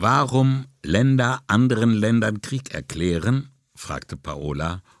 Warum Länder anderen Ländern Krieg erklären, fragte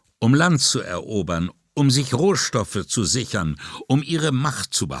Paola, um Land zu erobern, um sich Rohstoffe zu sichern, um ihre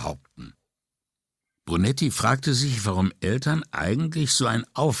Macht zu behaupten. Brunetti fragte sich, warum Eltern eigentlich so ein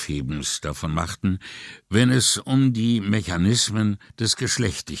Aufhebens davon machten, wenn es um die Mechanismen des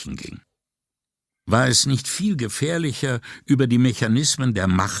Geschlechtlichen ging. War es nicht viel gefährlicher, über die Mechanismen der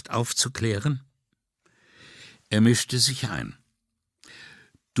Macht aufzuklären? Er mischte sich ein.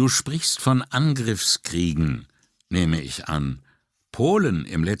 Du sprichst von Angriffskriegen, nehme ich an. Polen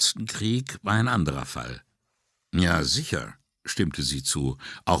im letzten Krieg war ein anderer Fall. Ja, sicher, stimmte sie zu.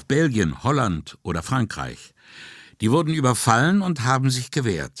 Auch Belgien, Holland oder Frankreich. Die wurden überfallen und haben sich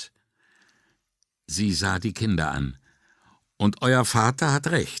gewehrt. Sie sah die Kinder an. Und euer Vater hat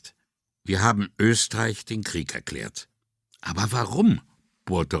recht. Wir haben Österreich den Krieg erklärt. Aber warum?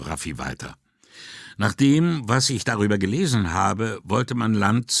 bohrte Raffi weiter. Nach dem, was ich darüber gelesen habe, wollte man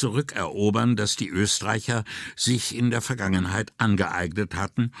Land zurückerobern, das die Österreicher sich in der Vergangenheit angeeignet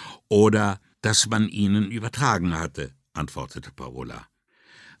hatten oder das man ihnen übertragen hatte, antwortete Paola.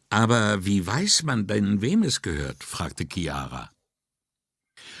 Aber wie weiß man denn, wem es gehört? fragte Chiara.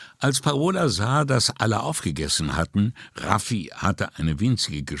 Als Paola sah, dass alle aufgegessen hatten, Raffi hatte eine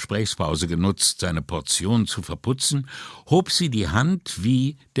winzige Gesprächspause genutzt, seine Portion zu verputzen, hob sie die Hand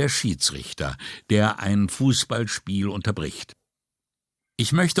wie der Schiedsrichter, der ein Fußballspiel unterbricht.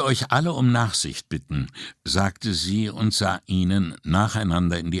 »Ich möchte euch alle um Nachsicht bitten«, sagte sie und sah ihnen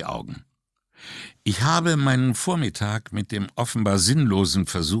nacheinander in die Augen. »Ich habe meinen Vormittag mit dem offenbar sinnlosen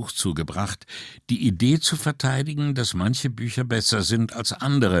Versuch zugebracht, die Idee zu verteidigen, dass manche Bücher besser sind als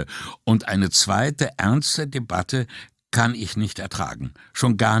andere, und eine zweite, ernste Debatte kann ich nicht ertragen,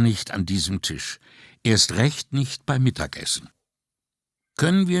 schon gar nicht an diesem Tisch, erst recht nicht beim Mittagessen.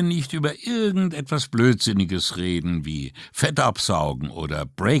 Können wir nicht über irgendetwas Blödsinniges reden, wie Fett absaugen oder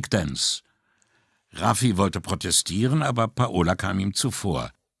Breakdance?« Raffi wollte protestieren, aber Paola kam ihm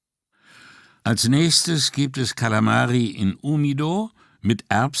zuvor. Als nächstes gibt es Calamari in Umido mit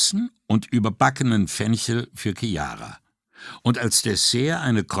Erbsen und überbackenen Fenchel für Chiara. Und als Dessert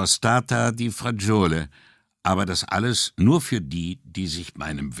eine Crostata di Fagiole, aber das alles nur für die, die sich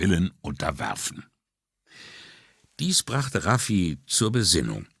meinem Willen unterwerfen. Dies brachte Raffi zur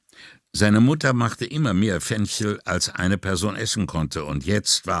Besinnung. Seine Mutter machte immer mehr Fenchel, als eine Person essen konnte, und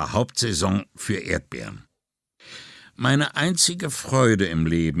jetzt war Hauptsaison für Erdbeeren. »Meine einzige Freude im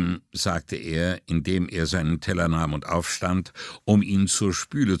Leben«, sagte er, indem er seinen Teller nahm und aufstand, um ihn zur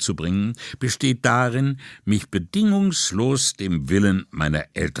Spüle zu bringen, »besteht darin, mich bedingungslos dem Willen meiner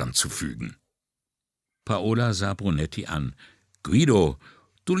Eltern zu fügen.« Paola sah Brunetti an. »Guido,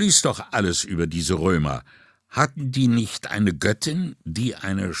 du liest doch alles über diese Römer. Hatten die nicht eine Göttin, die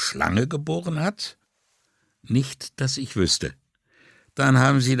eine Schlange geboren hat?« »Nicht, dass ich wüsste.« »Dann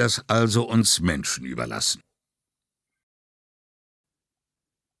haben sie das also uns Menschen überlassen.«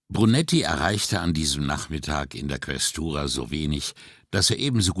 Brunetti erreichte an diesem Nachmittag in der Questura so wenig, dass er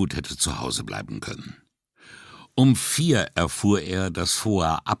ebenso gut hätte zu Hause bleiben können. Um 4 erfuhr er, dass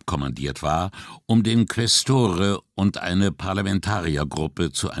Foa abkommandiert war, um den Questore und eine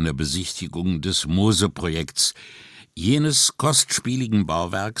Parlamentariergruppe zu einer Besichtigung des Mose-Projekts, jenes kostspieligen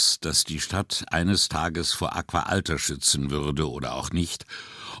Bauwerks, das die Stadt eines Tages vor Aqua Alta schützen würde oder auch nicht,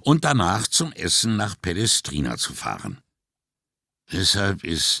 und danach zum Essen nach Palestrina zu fahren. »Deshalb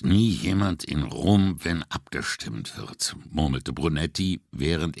ist nie jemand in Rom, wenn abgestimmt wird«, murmelte Brunetti,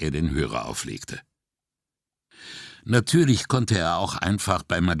 während er den Hörer auflegte. Natürlich konnte er auch einfach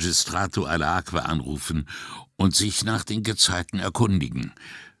beim Magistrato all'Acque anrufen und sich nach den Gezeiten erkundigen.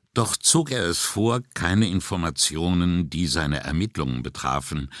 Doch zog er es vor, keine Informationen, die seine Ermittlungen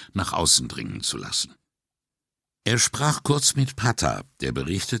betrafen, nach außen dringen zu lassen. Er sprach kurz mit Pata, der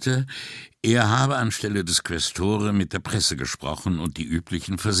berichtete, er habe anstelle des Quästore mit der Presse gesprochen und die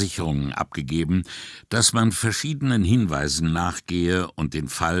üblichen Versicherungen abgegeben, dass man verschiedenen Hinweisen nachgehe und den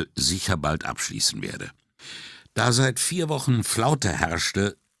Fall sicher bald abschließen werde. Da seit 4 Wochen Flaute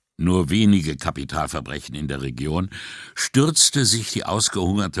herrschte, nur wenige Kapitalverbrechen in der Region, stürzte sich die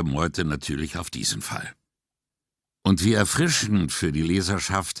ausgehungerte Meute natürlich auf diesen Fall. Und wie erfrischend für die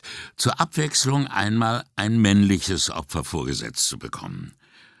Leserschaft, zur Abwechslung einmal ein männliches Opfer vorgesetzt zu bekommen.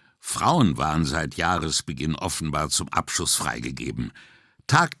 Frauen waren seit Jahresbeginn offenbar zum Abschuss freigegeben.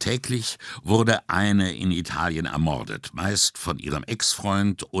 Tagtäglich wurde eine in Italien ermordet, meist von ihrem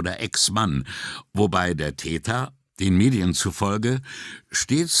Ex-Freund oder Ex-Mann, wobei der Täter, den Medien zufolge,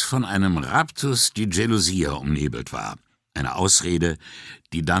 stets von einem Raptus di gelosia umnebelt war. Eine Ausrede,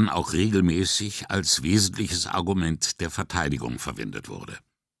 die dann auch regelmäßig als wesentliches Argument der Verteidigung verwendet wurde.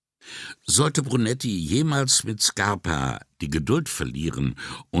 Sollte Brunetti jemals mit Scarpa die Geduld verlieren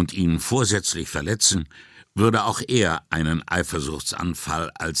und ihn vorsätzlich verletzen, würde auch er einen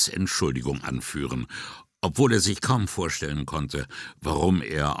Eifersuchtsanfall als Entschuldigung anführen, obwohl er sich kaum vorstellen konnte, warum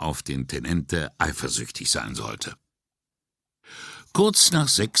er auf den Tenente eifersüchtig sein sollte. Kurz nach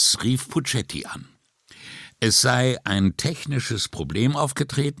 6 rief Puccetti an. Es sei ein technisches Problem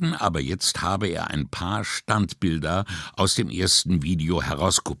aufgetreten, aber jetzt habe er ein paar Standbilder aus dem ersten Video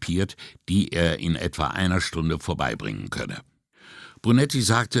herauskopiert, die er in etwa einer Stunde vorbeibringen könne. Brunetti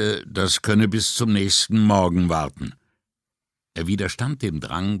sagte, das könne bis zum nächsten Morgen warten. Er widerstand dem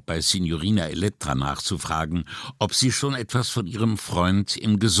Drang, bei Signorina Elettra nachzufragen, ob sie schon etwas von ihrem Freund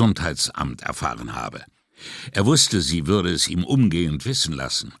im Gesundheitsamt erfahren habe. Er wusste, sie würde es ihm umgehend wissen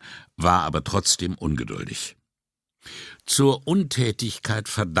lassen, war aber trotzdem ungeduldig. Zur Untätigkeit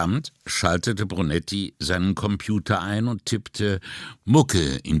verdammt, schaltete Brunetti seinen Computer ein und tippte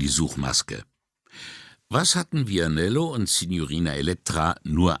 »Mucke« in die Suchmaske. Was hatten Vianello und Signorina Elettra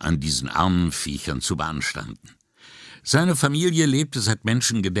nur an diesen armen Viechern zu beanstanden? Seine Familie lebte seit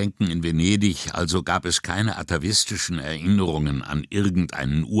Menschengedenken in Venedig, also gab es keine atavistischen Erinnerungen an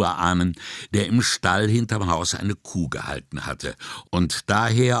irgendeinen Urahnen, der im Stall hinterm Haus eine Kuh gehalten hatte, und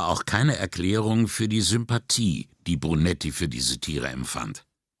daher auch keine Erklärung für die Sympathie, die Brunetti für diese Tiere empfand.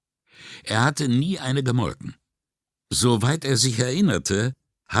 Er hatte nie eine gemolken. Soweit er sich erinnerte,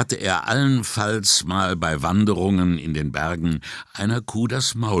 hatte er allenfalls mal bei Wanderungen in den Bergen einer Kuh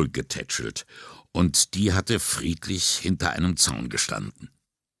das Maul getätschelt, und die hatte friedlich hinter einem Zaun gestanden.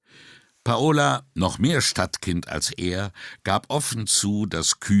 Paola, noch mehr Stadtkind als er, gab offen zu,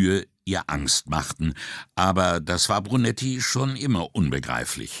 dass Kühe ihr Angst machten, aber das war Brunetti schon immer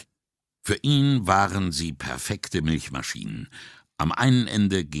unbegreiflich. Für ihn waren sie perfekte Milchmaschinen. Am einen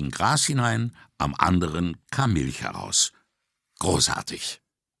Ende ging Gras hinein, am anderen kam Milch heraus. Großartig.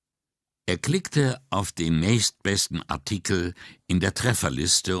 Er klickte auf den nächstbesten Artikel in der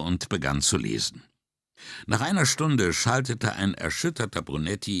Trefferliste und begann zu lesen. Nach einer Stunde schaltete ein erschütterter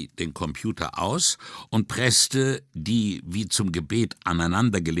Brunetti den Computer aus und presste die wie zum Gebet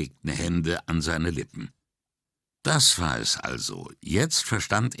aneinandergelegten Hände an seine Lippen. Das war es also. Jetzt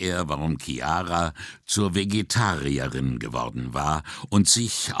verstand er, warum Chiara zur Vegetarierin geworden war und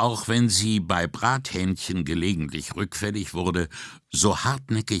sich, auch wenn sie bei Brathähnchen gelegentlich rückfällig wurde, so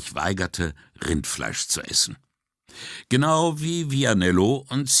hartnäckig weigerte, Rindfleisch zu essen. Genau wie Vianello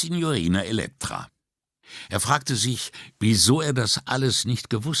und Signorina Elettra. Er fragte sich, wieso er das alles nicht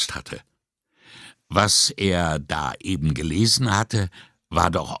gewusst hatte. Was er da eben gelesen hatte,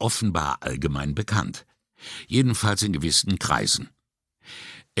 war doch offenbar allgemein bekannt. Jedenfalls in gewissen Kreisen.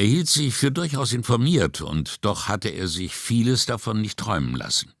 Er hielt sich für durchaus informiert, und doch hatte er sich vieles davon nicht träumen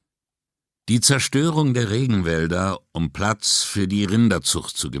lassen. Die Zerstörung der Regenwälder, um Platz für die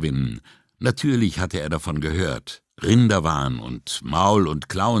Rinderzucht zu gewinnen. Natürlich hatte er davon gehört. Rinderwahn und Maul- und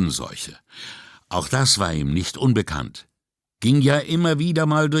Klauenseuche. Auch das war ihm nicht unbekannt. Ging ja immer wieder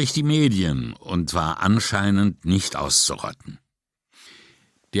mal durch die Medien und war anscheinend nicht auszurotten.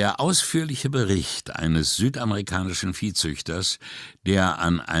 Der ausführliche Bericht eines südamerikanischen Viehzüchters, der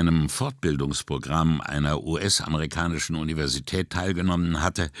an einem Fortbildungsprogramm einer US-amerikanischen Universität teilgenommen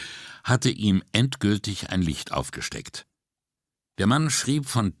hatte, hatte ihm endgültig ein Licht aufgesteckt. Der Mann schrieb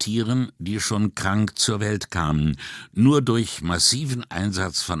von Tieren, die schon krank zur Welt kamen, nur durch massiven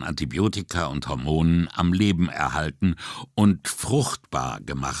Einsatz von Antibiotika und Hormonen am Leben erhalten und fruchtbar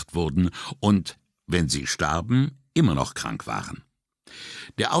gemacht wurden und, wenn sie starben, immer noch krank waren.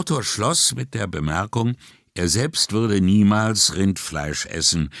 Der Autor schloss mit der Bemerkung, er selbst würde niemals Rindfleisch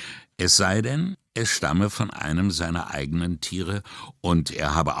essen, es sei denn, es stamme von einem seiner eigenen Tiere und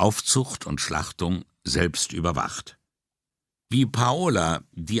er habe Aufzucht und Schlachtung selbst überwacht. Wie Paola,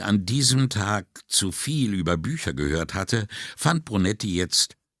 die an diesem Tag zu viel über Bücher gehört hatte, fand Brunetti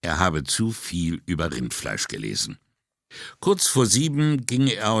jetzt, er habe zu viel über Rindfleisch gelesen. Kurz vor 7 ging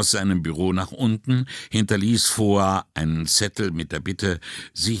er aus seinem Büro nach unten, hinterließ vor einen Zettel mit der Bitte,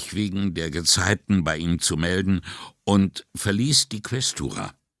 sich wegen der Gezeiten bei ihm zu melden, und verließ die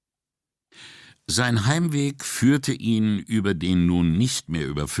Questura. Sein Heimweg führte ihn über den nun nicht mehr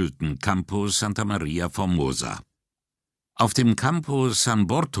überfüllten Campo Santa Maria Formosa. Auf dem Campo San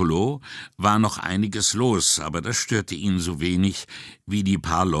Bortolo war noch einiges los, aber das störte ihn so wenig wie die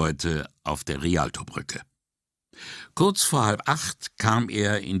paar Leute auf der Rialtobrücke. Kurz vor 7:30 kam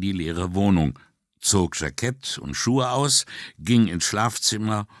er in die leere Wohnung, zog Jackett und Schuhe aus, ging ins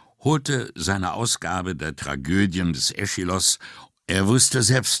Schlafzimmer, holte seine Ausgabe der Tragödien des Aeschylos. Er wusste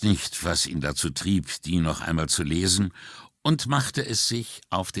selbst nicht, was ihn dazu trieb, die noch einmal zu lesen, und machte es sich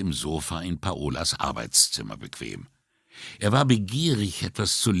auf dem Sofa in Paolas Arbeitszimmer bequem. Er war begierig,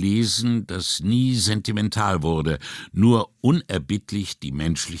 etwas zu lesen, das nie sentimental wurde, nur unerbittlich die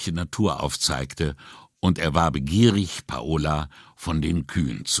menschliche Natur aufzeigte, und er war begierig, Paola von den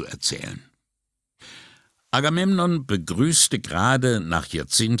Kühen zu erzählen. Agamemnon begrüßte gerade nach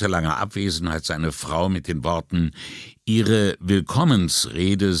jahrzehntelanger Abwesenheit seine Frau mit den Worten, ihre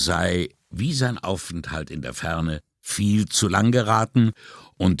Willkommensrede sei, wie sein Aufenthalt in der Ferne, viel zu lang geraten,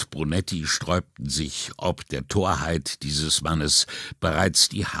 und Brunetti sträubten sich ob der Torheit dieses Mannes bereits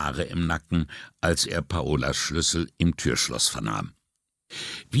die Haare im Nacken, als er Paolas Schlüssel im Türschloss vernahm.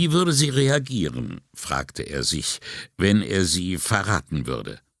 Wie würde sie reagieren, fragte er sich, wenn er sie verraten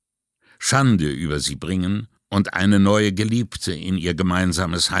würde? Schande über sie bringen und eine neue Geliebte in ihr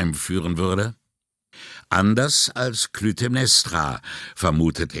gemeinsames Heim führen würde? Anders als Clytemnestra,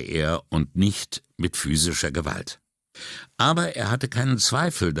 vermutete er, und nicht mit physischer Gewalt. Aber er hatte keinen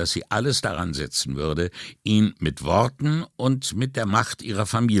Zweifel, dass sie alles daran setzen würde, ihn mit Worten und mit der Macht ihrer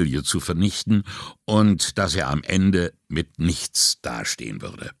Familie zu vernichten und dass er am Ende mit nichts dastehen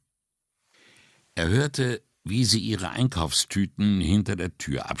würde. Er hörte, wie sie ihre Einkaufstüten hinter der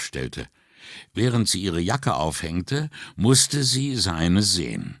Tür abstellte. Während sie ihre Jacke aufhängte, musste sie seine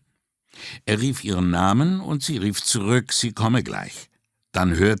sehen. Er rief ihren Namen und sie rief zurück, sie komme gleich.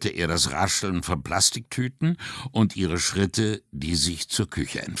 Dann hörte er das Rascheln von Plastiktüten und ihre Schritte, die sich zur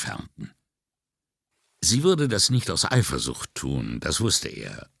Küche entfernten. Sie würde das nicht aus Eifersucht tun, das wusste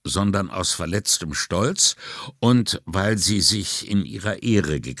er, sondern aus verletztem Stolz und weil sie sich in ihrer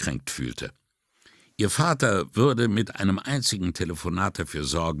Ehre gekränkt fühlte. Ihr Vater würde mit einem einzigen Telefonat dafür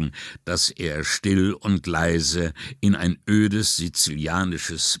sorgen, dass er still und leise in ein ödes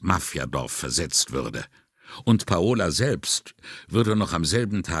sizilianisches Mafiadorf versetzt würde. Und Paola selbst würde noch am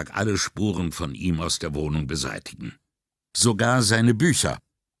selben Tag alle Spuren von ihm aus der Wohnung beseitigen. Sogar seine Bücher.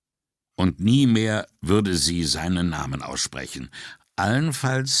 Und nie mehr würde sie seinen Namen aussprechen,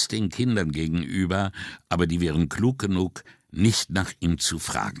 allenfalls den Kindern gegenüber, aber die wären klug genug, nicht nach ihm zu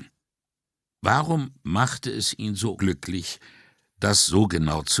fragen. Warum machte es ihn so glücklich, das so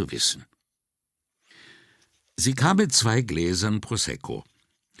genau zu wissen? Sie kam mit 2 Gläsern Prosecco.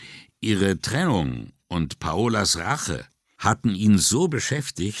 Ihre Trennung und Paolas Rache hatten ihn so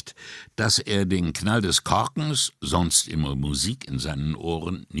beschäftigt, dass er den Knall des Korkens, sonst immer Musik in seinen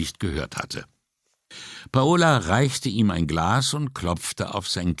Ohren, nicht gehört hatte. Paola reichte ihm ein Glas und klopfte auf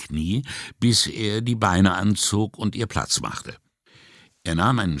sein Knie, bis er die Beine anzog und ihr Platz machte. Er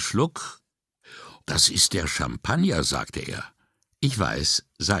nahm einen Schluck. »Das ist der Champagner«, sagte er. »Ich weiß«,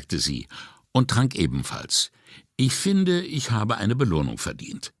 sagte sie, und trank ebenfalls. »Ich finde, ich habe eine Belohnung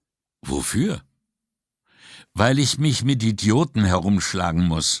verdient.« »Wofür?« »Weil ich mich mit Idioten herumschlagen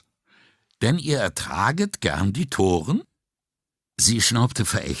muss.« »Denn ihr ertraget gern die Toren?« Sie schnaubte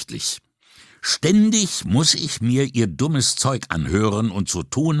verächtlich. »Ständig muss ich mir ihr dummes Zeug anhören und so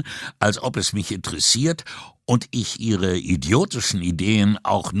tun, als ob es mich interessiert und ich ihre idiotischen Ideen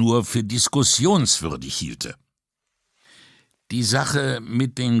auch nur für diskussionswürdig hielte.« »Die Sache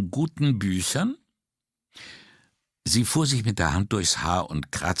mit den guten Büchern?« Sie fuhr sich mit der Hand durchs Haar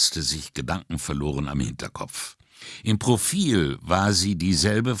und kratzte sich gedankenverloren am Hinterkopf. Im Profil war sie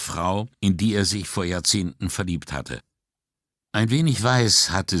dieselbe Frau, in die er sich vor Jahrzehnten verliebt hatte. Ein wenig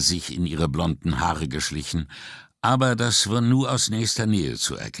Weiß hatte sich in ihre blonden Haare geschlichen, Aber das war nur aus nächster Nähe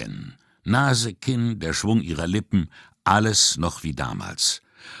zu erkennen. Nase, Kinn, der Schwung ihrer Lippen, alles noch wie damals.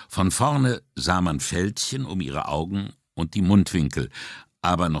 Von vorne sah man Fältchen um ihre Augen und die Mundwinkel,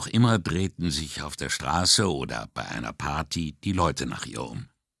 aber noch immer drehten sich auf der Straße oder bei einer Party die Leute nach ihr um.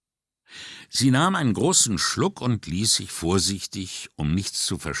 Sie nahm einen großen Schluck und ließ sich vorsichtig, um nichts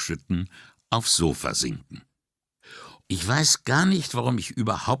zu verschütten, aufs Sofa sinken. »Ich weiß gar nicht, warum ich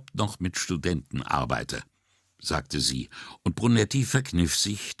überhaupt noch mit Studenten arbeite«, sagte sie, und Brunetti verkniff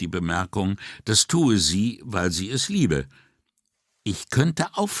sich die Bemerkung, das tue sie, weil sie es liebe. »Ich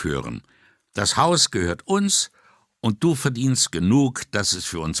könnte aufhören. Das Haus gehört uns, und du verdienst genug, dass es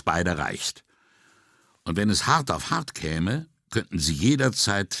für uns beide reicht. Und wenn es hart auf hart käme, könnten sie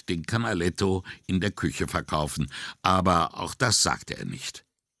jederzeit den Canaletto in der Küche verkaufen, aber auch das sagte er nicht.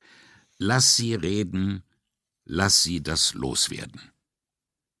 Lass sie reden, lass sie das loswerden.«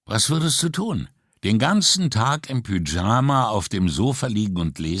 »Was würdest du tun? Den ganzen Tag im Pyjama auf dem Sofa liegen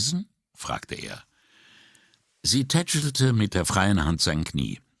und lesen?« fragte er. Sie tätschelte mit der freien Hand sein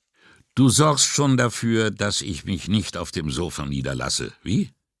Knie. »Du sorgst schon dafür, dass ich mich nicht auf dem Sofa niederlasse,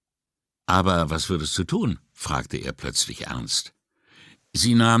 wie?« »Aber was würdest du tun?« fragte er plötzlich ernst.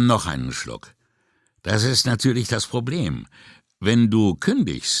 Sie nahm noch einen Schluck. »Das ist natürlich das Problem. Wenn du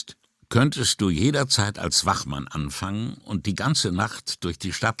kündigst, könntest du jederzeit als Wachmann anfangen und die ganze Nacht durch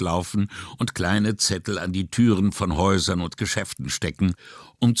die Stadt laufen und kleine Zettel an die Türen von Häusern und Geschäften stecken,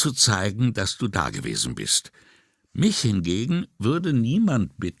 um zu zeigen, dass du dagewesen bist. Mich hingegen würde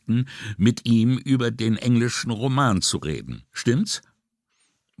niemand bitten, mit ihm über den englischen Roman zu reden. Stimmt's?«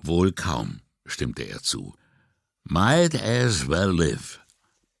 »Wohl kaum«, stimmte er zu. »Might as well live«,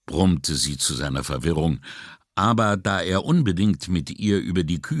 brummte sie zu seiner Verwirrung, aber da er unbedingt mit ihr über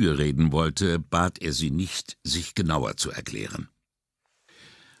die Kühe reden wollte, bat er sie nicht, sich genauer zu erklären.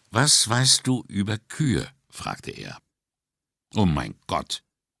 »Was weißt du über Kühe?« fragte er. »Oh mein Gott,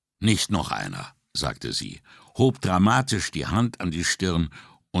 nicht noch einer«, sagte sie, hob dramatisch die Hand an die Stirn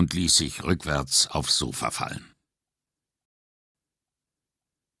und ließ sich rückwärts aufs Sofa fallen.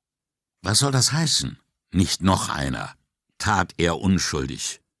 »Was soll das heißen? Nicht noch einer«, tat er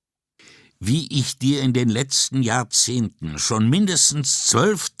unschuldig. »Wie ich dir in den letzten Jahrzehnten schon mindestens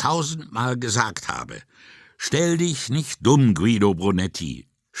 12.000 Mal gesagt habe. Stell dich nicht dumm, Guido Brunetti«,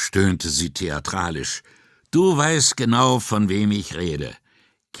 stöhnte sie theatralisch. »Du weißt genau, von wem ich rede.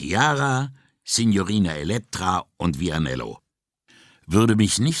 Chiara, Signorina Elettra und Vianello. Würde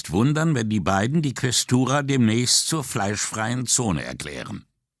mich nicht wundern, wenn die beiden die Questura demnächst zur fleischfreien Zone erklären.«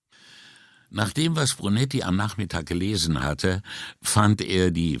 Nach dem, was Brunetti am Nachmittag gelesen hatte, fand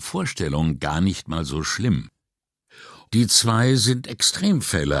er die Vorstellung gar nicht mal so schlimm. Die zwei sind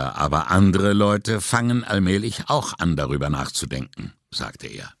Extremfälle, aber andere Leute fangen allmählich auch an, darüber nachzudenken, sagte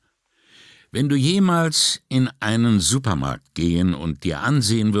er. Wenn du jemals in einen Supermarkt gehen und dir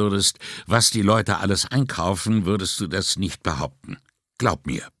ansehen würdest, was die Leute alles einkaufen, würdest du das nicht behaupten. Glaub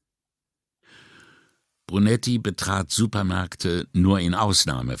mir. Brunetti betrat Supermärkte nur in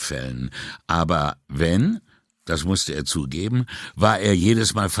Ausnahmefällen, aber wenn, das musste er zugeben, war er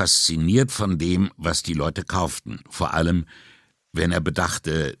jedes Mal fasziniert von dem, was die Leute kauften, vor allem, wenn er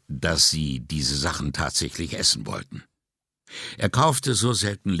bedachte, dass sie diese Sachen tatsächlich essen wollten. Er kaufte so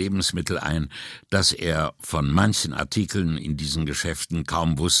selten Lebensmittel ein, dass er von manchen Artikeln in diesen Geschäften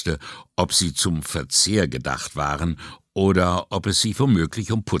kaum wusste, ob sie zum Verzehr gedacht waren oder ob es sich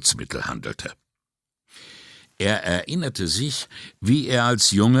womöglich um Putzmittel handelte. Er erinnerte sich, wie er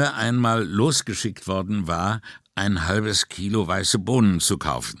als Junge einmal losgeschickt worden war, ein halbes Kilo weiße Bohnen zu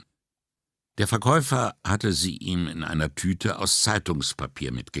kaufen. Der Verkäufer hatte sie ihm in einer Tüte aus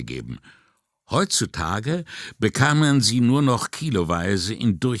Zeitungspapier mitgegeben. Heutzutage bekamen sie nur noch kiloweise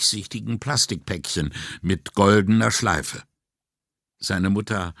in durchsichtigen Plastikpäckchen mit goldener Schleife. Seine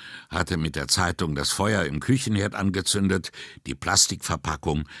Mutter hatte mit der Zeitung das Feuer im Küchenherd angezündet, die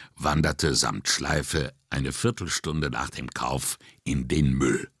Plastikverpackung wanderte samt Schleife eine Viertelstunde nach dem Kauf in den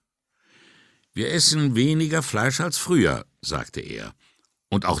Müll. »Wir essen weniger Fleisch als früher«, sagte er,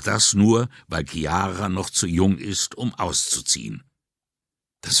 »und auch das nur, weil Chiara noch zu jung ist, um auszuziehen.«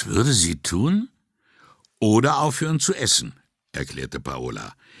 »Das würde sie tun?« »Oder aufhören zu essen«, erklärte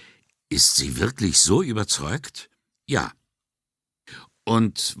Paola. »Ist sie wirklich so überzeugt?« »Ja.«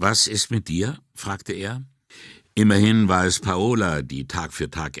 »Und was ist mit dir?« fragte er. Immerhin war es Paola, die Tag für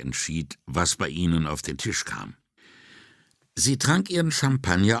Tag entschied, was bei ihnen auf den Tisch kam. Sie trank ihren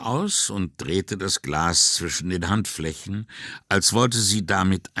Champagner aus und drehte das Glas zwischen den Handflächen, als wollte sie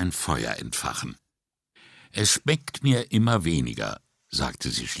damit ein Feuer entfachen. »Es schmeckt mir immer weniger«,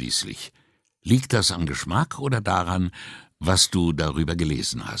 sagte sie schließlich. »Liegt das am Geschmack oder daran, was du darüber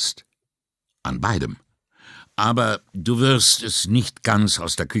gelesen hast?« »An beidem. Aber du wirst es nicht ganz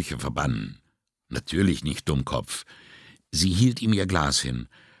aus der Küche verbannen. Natürlich nicht, Dummkopf. Sie hielt ihm ihr Glas hin.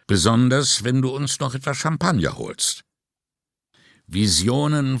 Besonders, wenn du uns noch etwas Champagner holst.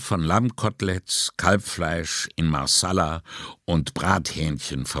 Visionen von Lammkoteletts, Kalbfleisch in Marsala und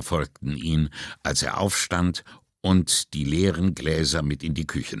Brathähnchen verfolgten ihn, als er aufstand und die leeren Gläser mit in die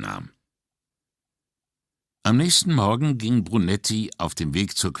Küche nahm. Am nächsten Morgen ging Brunetti auf dem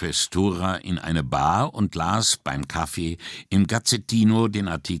Weg zur Questura in eine Bar und las beim Kaffee im Gazzettino den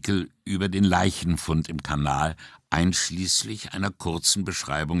Artikel über den Leichenfund im Kanal, einschließlich einer kurzen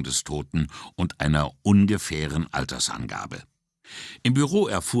Beschreibung des Toten und einer ungefähren Altersangabe. Im Büro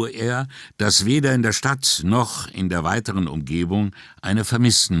erfuhr er, dass weder in der Stadt noch in der weiteren Umgebung eine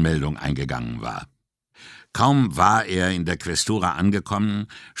Vermisstenmeldung eingegangen war. Kaum war er in der Questura angekommen,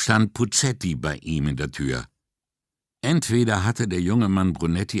 stand Puccetti bei ihm in der Tür. Entweder hatte der junge Mann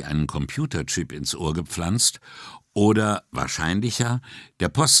Brunetti einen Computerchip ins Ohr gepflanzt, oder, wahrscheinlicher, der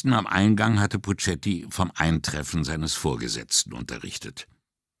Posten am Eingang hatte Puccetti vom Eintreffen seines Vorgesetzten unterrichtet.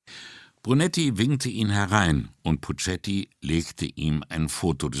 Brunetti winkte ihn herein, und Puccetti legte ihm ein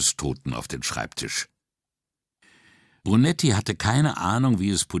Foto des Toten auf den Schreibtisch. Brunetti hatte keine Ahnung, wie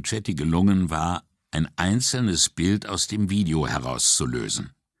es Puccetti gelungen war, ein einzelnes Bild aus dem Video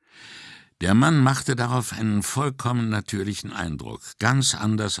herauszulösen. Der Mann machte darauf einen vollkommen natürlichen Eindruck, ganz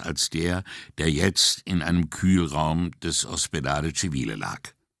anders als der jetzt in einem Kühlraum des Ospedale Civile lag.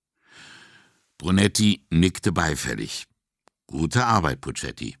 Brunetti nickte beifällig. »Gute Arbeit,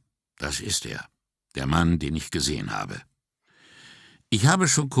 Puccetti. Das ist er, der Mann, den ich gesehen habe. Ich habe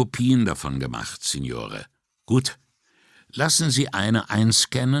schon Kopien davon gemacht, Signore. Gut, lassen Sie eine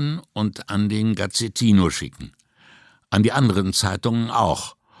einscannen und an den Gazzettino schicken. An die anderen Zeitungen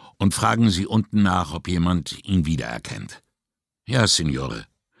auch. Und fragen Sie unten nach, ob jemand ihn wiedererkennt.« »Ja, Signore.«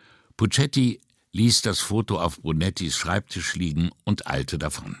 Puccetti ließ das Foto auf Brunettis Schreibtisch liegen und eilte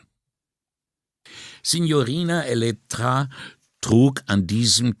davon. Signorina Elettra trug an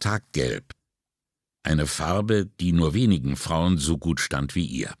diesem Tag Gelb, eine Farbe, die nur wenigen Frauen so gut stand wie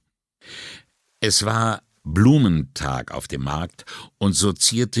ihr. Es war Blumentag auf dem Markt, und so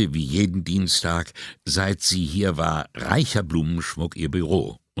zierte wie jeden Dienstag, seit sie hier war, reicher Blumenschmuck ihr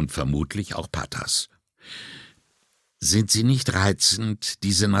Büro und vermutlich auch Patas. »Sind sie nicht reizend,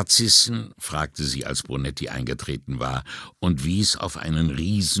 diese Narzissen?« fragte sie, als Brunetti eingetreten war, und wies auf einen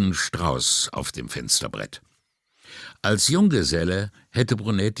Riesenstrauß auf dem Fensterbrett. Als Junggeselle hätte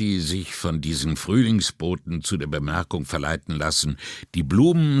Brunetti sich von diesen Frühlingsboten zu der Bemerkung verleiten lassen, die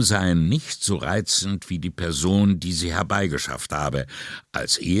Blumen seien nicht so reizend wie die Person, die sie herbeigeschafft habe.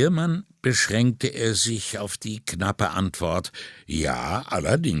 Als Ehemann beschränkte er sich auf die knappe Antwort »Ja,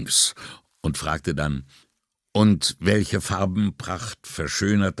 allerdings« und fragte dann: »Und welche Farbenpracht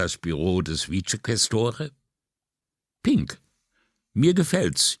verschönert das Büro des Vicequestore?« »Pink. Mir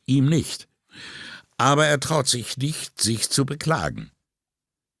gefällt's, ihm nicht. Aber er traut sich nicht, sich zu beklagen.«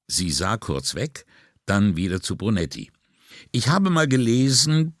 Sie sah kurz weg, dann wieder zu Brunetti. »Ich habe mal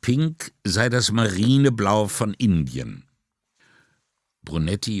gelesen, Pink sei das Marineblau von Indien.«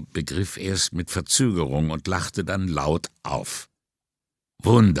 Brunetti begriff erst mit Verzögerung und lachte dann laut auf.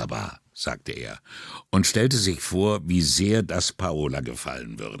 »Wunderbar«, sagte er und stellte sich vor, wie sehr das Paola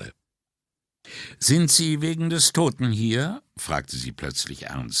gefallen würde. »Sind Sie wegen des Toten hier?« fragte sie plötzlich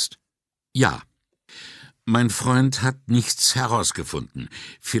ernst. »Ja. Mein Freund hat nichts herausgefunden.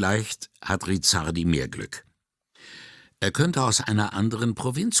 Vielleicht hat Rizzardi mehr Glück.« »Er könnte aus einer anderen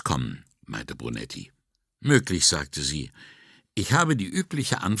Provinz kommen«, meinte Brunetti. »Möglich«, sagte sie. »Ich habe die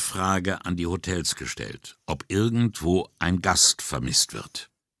übliche Anfrage an die Hotels gestellt, ob irgendwo ein Gast vermisst wird.«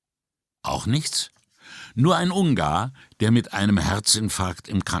 »Auch nichts? Nur ein Ungar, der mit einem Herzinfarkt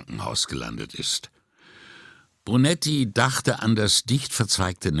im Krankenhaus gelandet ist.« Brunetti dachte an das dicht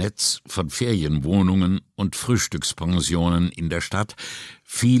verzweigte Netz von Ferienwohnungen und Frühstückspensionen in der Stadt.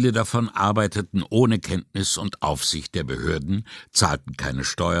 Viele davon arbeiteten ohne Kenntnis und Aufsicht der Behörden, zahlten keine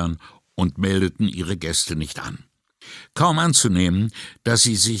Steuern und meldeten ihre Gäste nicht an. Kaum anzunehmen, dass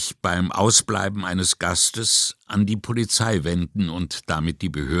sie sich beim Ausbleiben eines Gastes an die Polizei wenden und damit die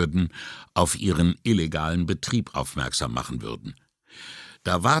Behörden auf ihren illegalen Betrieb aufmerksam machen würden.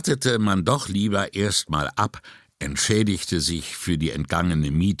 Da wartete man doch lieber erst mal ab, entschädigte sich für die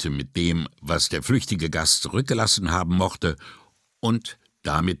entgangene Miete mit dem, was der flüchtige Gast zurückgelassen haben mochte, und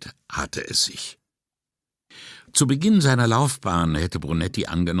damit hatte es sich. Zu Beginn seiner Laufbahn hätte Brunetti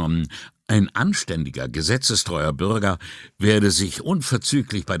angenommen, ein anständiger, gesetzestreuer Bürger werde sich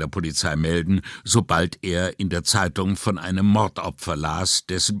unverzüglich bei der Polizei melden, sobald er in der Zeitung von einem Mordopfer las,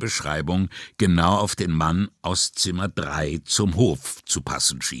 dessen Beschreibung genau auf den Mann aus Zimmer 3 zum Hof zu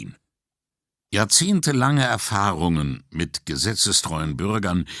passen schien. Jahrzehntelange Erfahrungen mit gesetzestreuen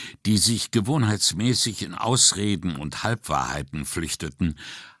Bürgern, die sich gewohnheitsmäßig in Ausreden und Halbwahrheiten flüchteten,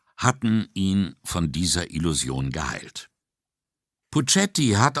 hatten ihn von dieser Illusion geheilt.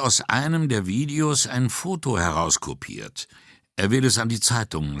 Puccetti hat aus einem der Videos ein Foto herauskopiert. Er will es an die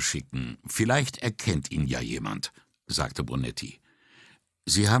Zeitungen schicken. Vielleicht erkennt ihn ja jemand, sagte Brunetti.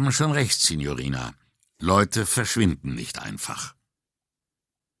 Sie haben schon recht, Signorina. Leute verschwinden nicht einfach.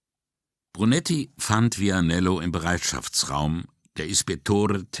 Brunetti fand Vianello im Bereitschaftsraum. Der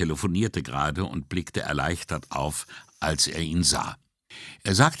Ispettore telefonierte gerade und blickte erleichtert auf, als er ihn sah.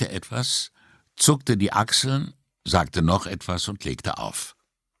 Er sagte etwas, zuckte die Achseln, sagte noch etwas und legte auf.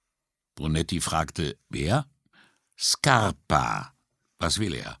 Brunetti fragte, wer? Scarpa. Was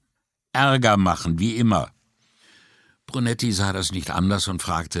will er? Ärger machen, wie immer. Brunetti sah das nicht anders und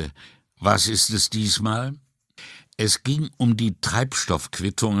fragte, was ist es diesmal? Es ging um die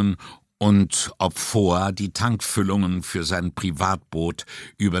Treibstoffquittungen und ob Foa die Tankfüllungen für sein Privatboot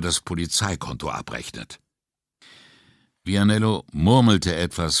über das Polizeikonto abrechnet. Vianello murmelte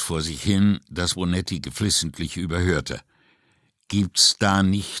etwas vor sich hin, das Brunetti geflissentlich überhörte. Gibt's da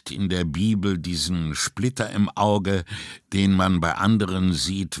nicht in der Bibel diesen Splitter im Auge, den man bei anderen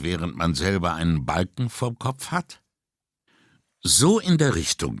sieht, während man selber einen Balken vorm Kopf hat? So in der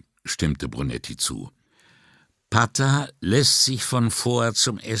Richtung, stimmte Brunetti zu. Pata lässt sich von Foa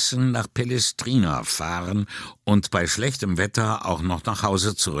zum Essen nach Pellestrina fahren und bei schlechtem Wetter auch noch nach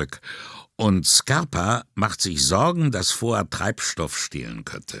Hause zurück. Und Scarpa macht sich Sorgen, dass Foa Treibstoff stehlen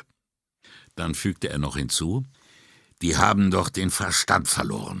könnte. Dann fügte er noch hinzu, die haben doch den Verstand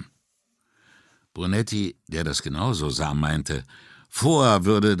verloren. Brunetti, der das genauso sah, meinte, Foa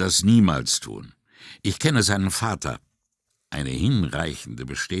würde das niemals tun. Ich kenne seinen Vater. Eine hinreichende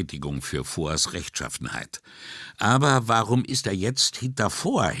Bestätigung für Foas Rechtschaffenheit. Aber warum ist er jetzt hinter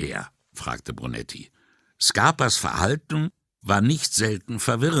Foa her? Fragte Brunetti. Scarpas Verhalten war nicht selten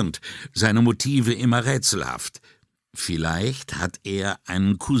verwirrend, seine Motive immer rätselhaft. Vielleicht hat er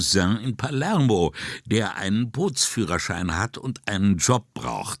einen Cousin in Palermo, der einen Bootsführerschein hat und einen Job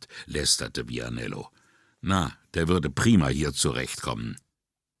braucht, lästerte Vianello. Na, der würde prima hier zurechtkommen.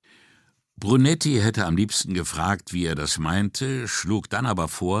 Brunetti hätte am liebsten gefragt, wie er das meinte, schlug dann aber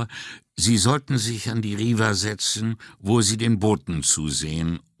vor, sie sollten sich an die Riva setzen, wo sie den Booten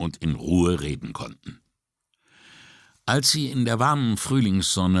zusehen und in Ruhe reden konnten. Als sie in der warmen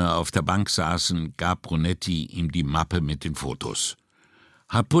Frühlingssonne auf der Bank saßen, gab Brunetti ihm die Mappe mit den Fotos.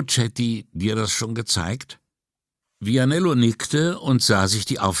 »Hat Puccetti dir das schon gezeigt?« Vianello nickte und sah sich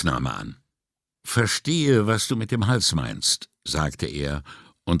die Aufnahme an. »Verstehe, was du mit dem Hals meinst«, sagte er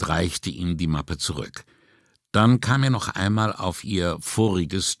und reichte ihm die Mappe zurück. Dann kam er noch einmal auf ihr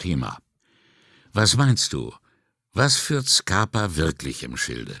voriges Thema. »Was meinst du? Was führt Scarpa wirklich im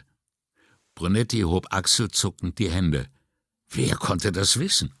Schilde?« Brunetti hob achselzuckend die Hände. Wer konnte das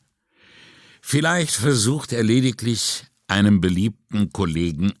wissen? Vielleicht versucht er lediglich, einem beliebten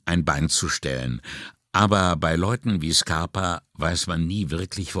Kollegen ein Bein zu stellen, aber bei Leuten wie Scarpa weiß man nie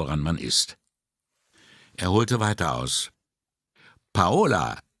wirklich, woran man ist. Er holte weiter aus.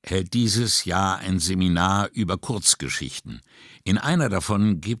 Paola hält dieses Jahr ein Seminar über Kurzgeschichten. In einer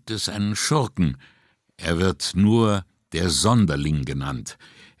davon gibt es einen Schurken. Er wird nur der Sonderling genannt.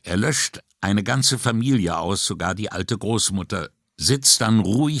 Er löscht eine ganze Familie aus, sogar die alte Großmutter, sitzt dann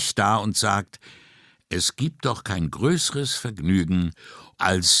ruhig da und sagt, es gibt doch kein größeres Vergnügen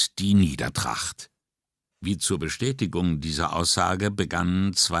als die Niedertracht. Wie zur Bestätigung dieser Aussage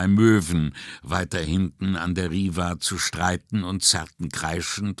begannen zwei Möwen weiter hinten an der Riva zu streiten und zerrten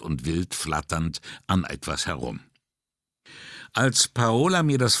kreischend und wild flatternd an etwas herum. Als Paola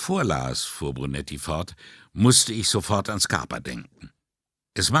mir das vorlas, fuhr Brunetti fort, musste ich sofort an Scarpa denken.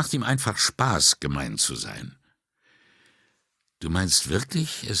 Es macht ihm einfach Spaß, gemein zu sein. »Du meinst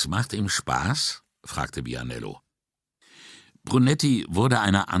wirklich, es macht ihm Spaß?« fragte Vianello. Brunetti wurde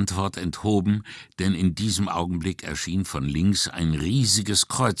einer Antwort enthoben, denn in diesem Augenblick erschien von links ein riesiges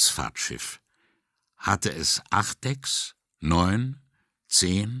Kreuzfahrtschiff. Hatte es 8 Decks, 9,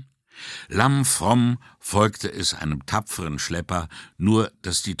 10? Lammfromm folgte es einem tapferen Schlepper, nur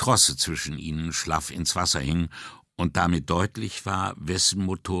dass die Trosse zwischen ihnen schlaff ins Wasser hing und damit deutlich war, wessen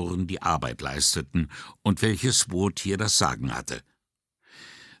Motoren die Arbeit leisteten und welches Boot hier das Sagen hatte.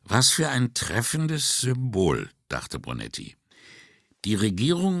 »Was für ein treffendes Symbol«, dachte Brunetti. »Die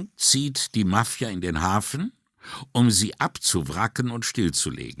Regierung zieht die Mafia in den Hafen, um sie abzuwracken und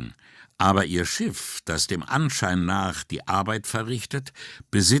stillzulegen. Aber ihr Schiff, das dem Anschein nach die Arbeit verrichtet,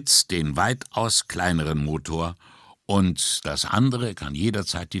 besitzt den weitaus kleineren Motor, und das andere kann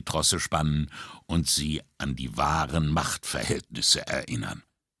jederzeit die Trosse spannen und sie an die wahren Machtverhältnisse erinnern.«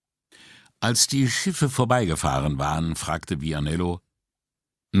 Als die Schiffe vorbeigefahren waren, fragte Vianello: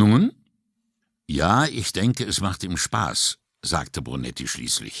 »Nun?« »Ja, ich denke, es macht ihm Spaß«, sagte Brunetti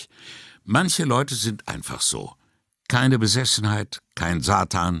schließlich. »Manche Leute sind einfach so. Keine Besessenheit, kein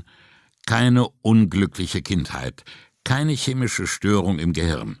Satan, keine unglückliche Kindheit, keine chemische Störung im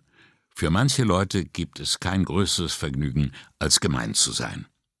Gehirn. Für manche Leute gibt es kein größeres Vergnügen, als gemein zu sein.«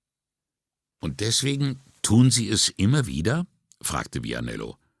 »Und deswegen tun Sie es immer wieder?« fragte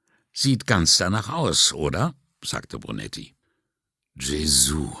Vianello. »Sieht ganz danach aus, oder?« sagte Brunetti.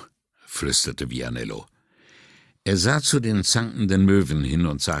 »Gesù«, flüsterte Vianello. Er sah zu den zankenden Möwen hin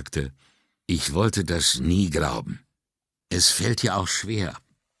und sagte: »Ich wollte das nie glauben. Es fällt ja auch schwer.«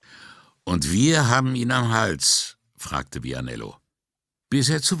 »Und wir haben ihn am Hals?« fragte Vianello. »Bis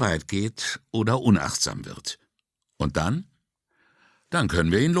er zu weit geht oder unachtsam wird. Und dann?« »Dann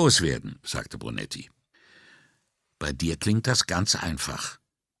können wir ihn loswerden«, sagte Brunetti. »Bei dir klingt das ganz einfach.«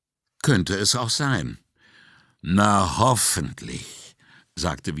 »Könnte es auch sein.« »Na, hoffentlich«,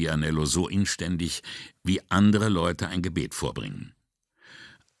 sagte Vianello so inständig, wie andere Leute ein Gebet vorbringen.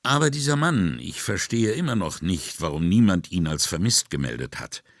 »Aber dieser Mann, ich verstehe immer noch nicht, warum niemand ihn als vermisst gemeldet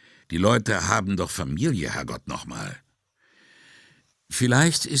hat. Die Leute haben doch Familie, Herrgott nochmal.«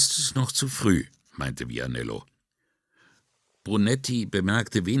 »Vielleicht ist es noch zu früh«, meinte Vianello. Brunetti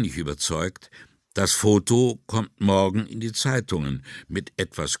bemerkte wenig überzeugt: »Das Foto kommt morgen in die Zeitungen. Mit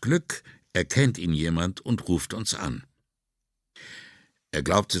etwas Glück erkennt ihn jemand und ruft uns an.« Er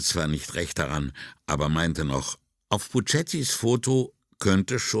glaubte zwar nicht recht daran, aber meinte noch, auf Puccettis Foto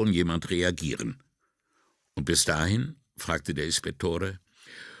könnte schon jemand reagieren. »Und bis dahin?« fragte der Ispettore.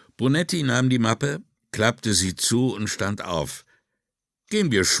 Brunetti nahm die Mappe, klappte sie zu und stand auf. »Gehen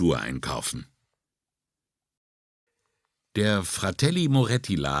wir Schuhe einkaufen.« Der Fratelli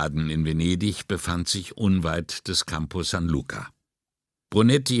Moretti-Laden in Venedig befand sich unweit des Campo San Luca.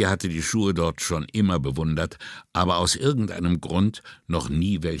 Brunetti hatte die Schuhe dort schon immer bewundert, aber aus irgendeinem Grund noch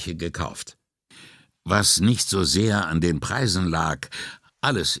nie welche gekauft. Was nicht so sehr an den Preisen lag,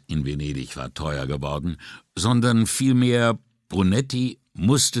 alles in Venedig war teuer geworden, sondern vielmehr Brunetti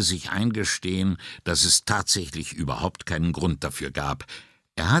musste sich eingestehen, dass es tatsächlich überhaupt keinen Grund dafür gab.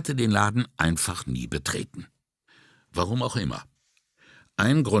 Er hatte den Laden einfach nie betreten. Warum auch immer.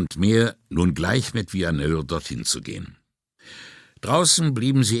 Ein Grund mehr, nun gleich mit Vianello dorthin zu gehen. Draußen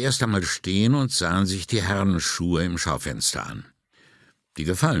blieben sie erst einmal stehen und sahen sich die Herrenschuhe im Schaufenster an. »Die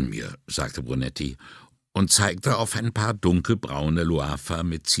gefallen mir«, sagte Brunetti und zeigte auf ein paar dunkelbraune Loafer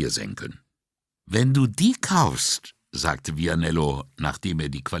mit Ziersenkeln. »Wenn du die kaufst«, sagte Vianello, nachdem er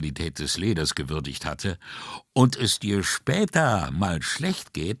die Qualität des Leders gewürdigt hatte, »und es dir später mal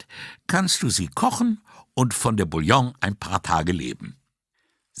schlecht geht, kannst du sie kochen und von der Bouillon ein paar Tage leben.«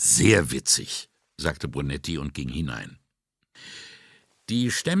 »Sehr witzig«, sagte Brunetti und ging hinein.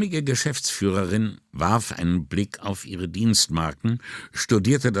 Die stämmige Geschäftsführerin warf einen Blick auf ihre Dienstmarken,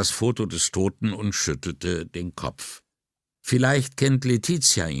 studierte das Foto des Toten und schüttelte den Kopf. »Vielleicht kennt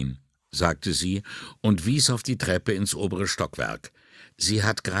Letizia ihn«, sagte sie und wies auf die Treppe ins obere Stockwerk. »Sie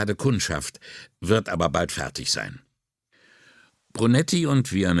hat gerade Kundschaft, wird aber bald fertig sein.« Brunetti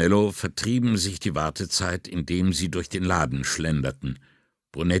und Vianello vertrieben sich die Wartezeit, indem sie durch den Laden schlenderten.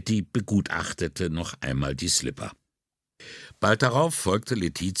 Brunetti begutachtete noch einmal die Slipper. Bald darauf folgte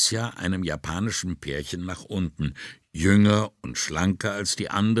Letizia einem japanischen Pärchen nach unten, jünger und schlanker als die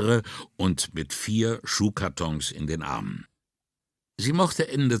andere und mit 4 Schuhkartons in den Armen. Sie mochte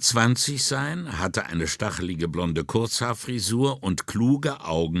Ende 20 sein, hatte eine stachelige blonde Kurzhaarfrisur und kluge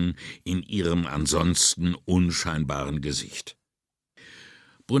Augen in ihrem ansonsten unscheinbaren Gesicht.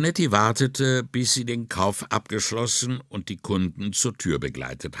 Brunetti wartete, bis sie den Kauf abgeschlossen und die Kunden zur Tür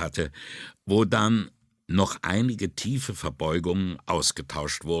begleitet hatte, wo dann noch einige tiefe Verbeugungen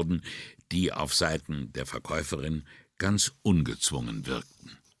ausgetauscht wurden, die auf Seiten der Verkäuferin ganz ungezwungen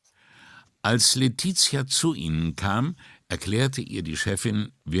wirkten. Als Letizia zu ihnen kam, erklärte ihr die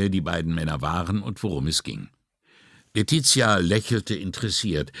Chefin, wer die beiden Männer waren und worum es ging. Letizia lächelte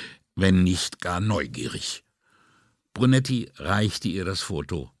interessiert, wenn nicht gar neugierig. Brunetti reichte ihr das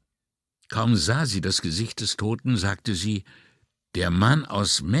Foto. Kaum sah sie das Gesicht des Toten, sagte sie: »Der Mann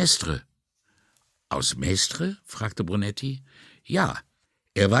aus Mestre.« »Aus Mestre?« fragte Brunetti. »Ja,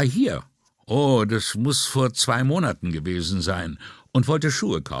 er war hier. Oh, das muss vor 2 Monaten gewesen sein und wollte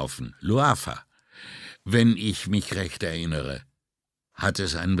Schuhe kaufen, Loafer, wenn ich mich recht erinnere. Hat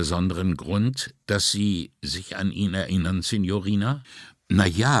es einen besonderen Grund, dass Sie sich an ihn erinnern, Signorina?« »Na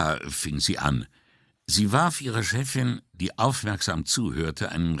ja«, fing sie an. Sie warf ihrer Chefin, die aufmerksam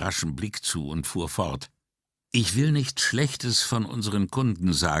zuhörte, einen raschen Blick zu und fuhr fort. »Ich will nichts Schlechtes von unseren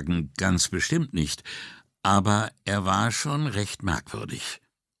Kunden sagen, ganz bestimmt nicht, aber er war schon recht merkwürdig.«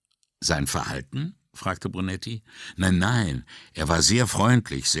 Sein Verhalten? Fragte Brunetti. Nein, nein, er war sehr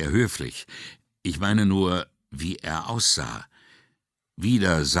freundlich, sehr höflich. Ich meine nur, wie er aussah.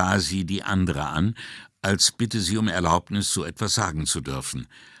 Wieder sah sie die andere an, als bitte sie um Erlaubnis, so etwas sagen zu dürfen.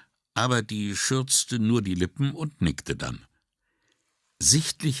 Aber die schürzte nur die Lippen und nickte dann.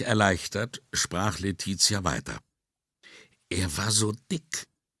 Sichtlich erleichtert sprach Letizia weiter. Er war so dick.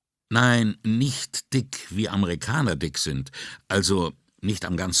 Nein, nicht dick, wie Amerikaner dick sind, also nicht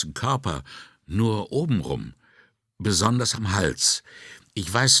am ganzen Körper, nur obenrum, besonders am Hals.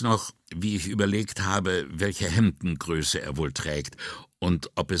 Ich weiß noch, wie ich überlegt habe, welche Hemdengröße er wohl trägt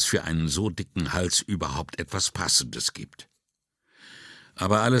und ob es für einen so dicken Hals überhaupt etwas Passendes gibt.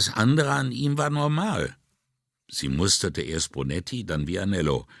 Aber alles andere an ihm war normal. Sie musterte erst Brunetti, dann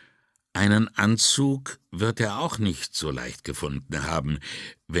Vianello. Einen Anzug wird er auch nicht so leicht gefunden haben,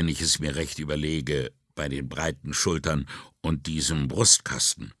 wenn ich es mir recht überlege, bei den breiten Schultern und diesem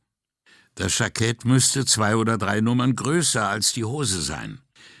Brustkasten. Das Jackett müsste 2 oder 3 Nummern größer als die Hose sein.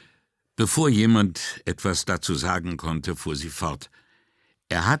 Bevor jemand etwas dazu sagen konnte, fuhr sie fort.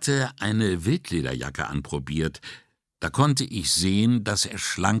 Er hatte eine Wildlederjacke anprobiert. Da konnte ich sehen, dass er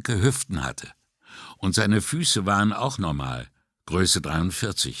schlanke Hüften hatte. Und seine Füße waren auch normal, Größe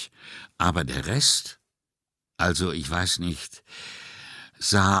 43. Aber der Rest, also ich weiß nicht,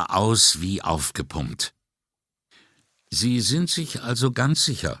 sah aus wie aufgepumpt. »Sie sind sich also ganz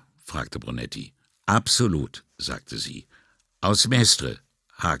sicher?« fragte Brunetti. »Absolut«, sagte sie. »Aus Mestre«,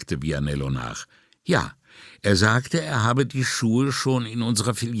 hakte Vianello nach. »Ja, er sagte, er habe die Schuhe schon in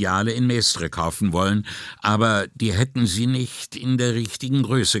unserer Filiale in Mestre kaufen wollen, aber die hätten sie nicht in der richtigen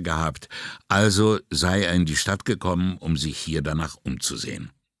Größe gehabt, also sei er in die Stadt gekommen, um sich hier danach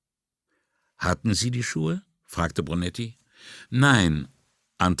umzusehen.« »Hatten Sie die Schuhe?« fragte Brunetti. »Nein«,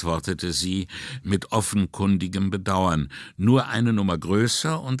 antwortete sie mit offenkundigem Bedauern, »nur eine Nummer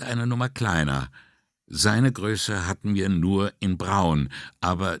größer und eine Nummer kleiner. Seine Größe hatten wir nur in braun,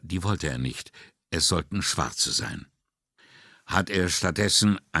 aber die wollte er nicht. Es sollten schwarze sein.« »Hat er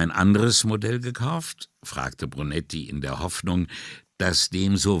stattdessen ein anderes Modell gekauft?« fragte Brunetti in der Hoffnung, dass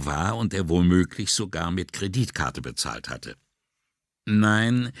dem so war und er womöglich sogar mit Kreditkarte bezahlt hatte.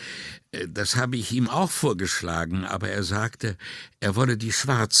 »Nein, das habe ich ihm auch vorgeschlagen, aber er sagte, er wolle die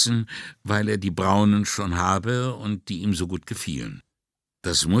schwarzen, weil er die braunen schon habe und die ihm so gut gefielen.«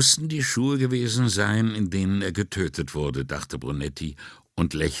 »Das mussten die Schuhe gewesen sein, in denen er getötet wurde«, dachte Brunetti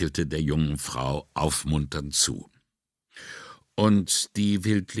und lächelte der jungen Frau aufmunternd zu. »Und die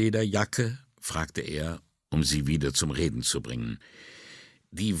Wildlederjacke?« fragte er, um sie wieder zum Reden zu bringen.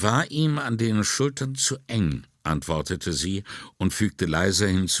 »Die war ihm an den Schultern zu eng«, antwortete sie und fügte leiser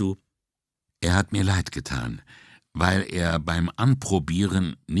hinzu, »er hat mir leid getan, weil er beim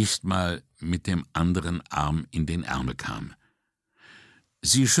Anprobieren nicht mal mit dem anderen Arm in den Ärmel kam.«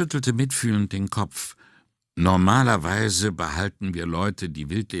 Sie schüttelte mitfühlend den Kopf. »Normalerweise behalten wir Leute, die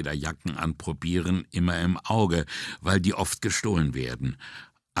Wildlederjacken anprobieren, immer im Auge, weil die oft gestohlen werden.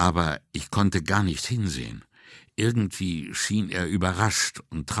 Aber ich konnte gar nicht hinsehen. Irgendwie schien er überrascht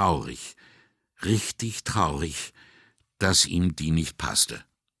und traurig, richtig traurig, dass ihm die nicht passte.«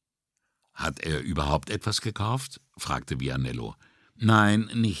 »Hat er überhaupt etwas gekauft?« fragte Vianello. »Nein,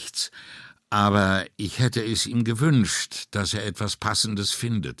 nichts. Aber ich hätte es ihm gewünscht, dass er etwas Passendes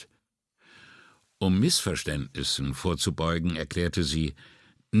findet.« Um Missverständnissen vorzubeugen, erklärte sie,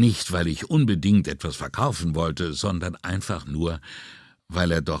 nicht, weil ich unbedingt etwas verkaufen wollte, sondern einfach nur,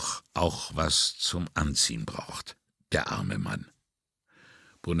 weil er doch auch was zum Anziehen braucht, der arme Mann.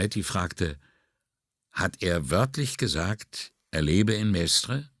 Brunetti fragte, »Hat er wörtlich gesagt, er lebe in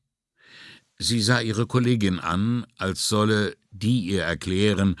Mestre?« Sie sah ihre Kollegin an, als solle die ihr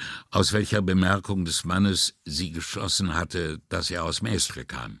erklären, aus welcher Bemerkung des Mannes sie geschlossen hatte, dass er aus Mestre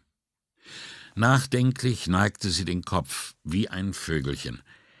kam. Nachdenklich neigte sie den Kopf, wie ein Vögelchen.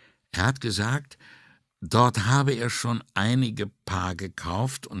 Er hat gesagt, dort habe er schon einige Paar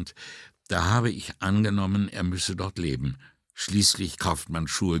gekauft, und da habe ich angenommen, er müsse dort leben. Schließlich kauft man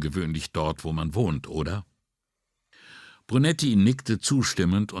Schuhe gewöhnlich dort, wo man wohnt, oder? Brunetti nickte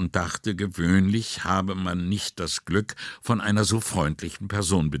zustimmend und dachte, gewöhnlich habe man nicht das Glück, von einer so freundlichen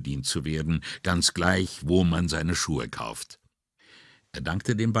Person bedient zu werden, ganz gleich, wo man seine Schuhe kauft. Er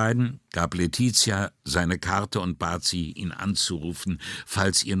dankte den beiden, gab Letizia seine Karte und bat sie, ihn anzurufen,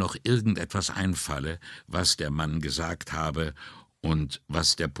 falls ihr noch irgendetwas einfalle, was der Mann gesagt habe und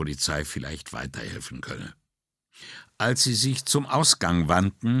was der Polizei vielleicht weiterhelfen könne. Als sie sich zum Ausgang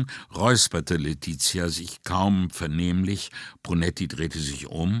wandten, räusperte Letizia sich kaum vernehmlich. Brunetti drehte sich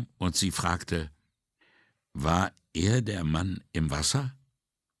um und sie fragte, »War er der Mann im Wasser?«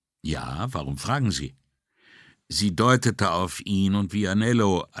 »Ja, warum fragen Sie?« Sie deutete auf ihn und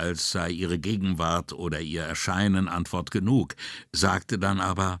Vianello, als sei ihre Gegenwart oder ihr Erscheinen Antwort genug, sagte dann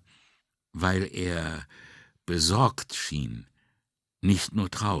aber, weil er besorgt schien, nicht nur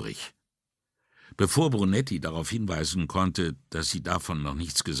traurig. Bevor Brunetti darauf hinweisen konnte, dass sie davon noch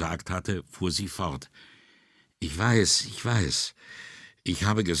nichts gesagt hatte, fuhr sie fort. Ich weiß. Ich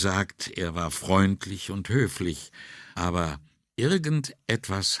habe gesagt, er war freundlich und höflich, aber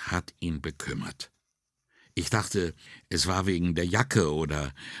irgendetwas hat ihn bekümmert. Ich dachte, es war wegen der Jacke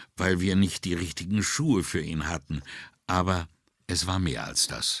oder weil wir nicht die richtigen Schuhe für ihn hatten, aber es war mehr als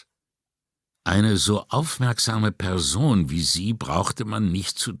das. Eine so aufmerksame Person wie sie brauchte man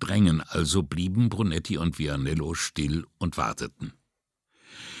nicht zu drängen, also blieben Brunetti und Vianello still und warteten.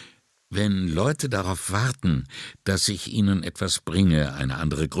 Wenn Leute darauf warten, dass ich ihnen etwas bringe, eine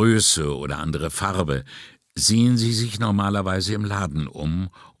andere Größe oder andere Farbe, sehen sie sich normalerweise im Laden um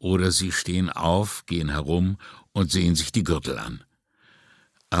oder sie stehen auf, gehen herum und sehen sich die Gürtel an.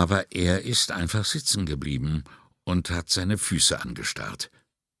 Aber er ist einfach sitzen geblieben und hat seine Füße angestarrt.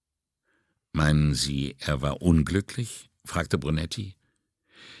 »Meinen Sie, er war unglücklich?« fragte Brunetti.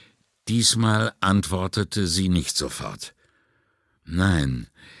 Diesmal antwortete sie nicht sofort. »Nein,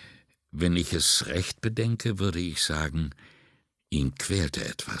 wenn ich es recht bedenke, würde ich sagen, ihn quälte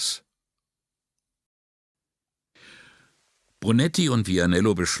etwas.« Brunetti und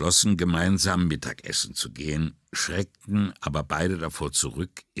Vianello beschlossen, gemeinsam Mittagessen zu gehen, schreckten aber beide davor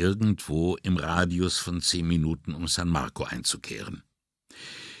zurück, irgendwo im Radius von 10 Minuten um San Marco einzukehren.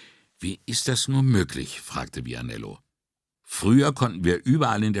 »Wie ist das nur möglich?« fragte Vianello. »Früher konnten wir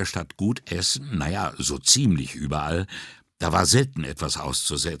überall in der Stadt gut essen, so ziemlich überall. Da war selten etwas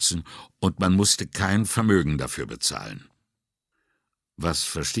auszusetzen und man musste kein Vermögen dafür bezahlen.« »Was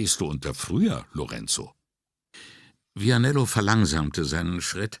verstehst du unter früher, Lorenzo?« Vianello verlangsamte seinen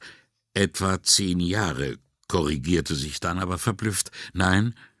Schritt. »Etwa 10 Jahre«, korrigierte sich dann aber verblüfft.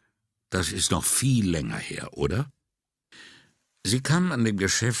 »Nein, das ist noch viel länger her, oder?« Sie kam an dem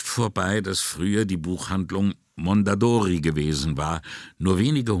Geschäft vorbei, das früher die Buchhandlung Mondadori gewesen war, nur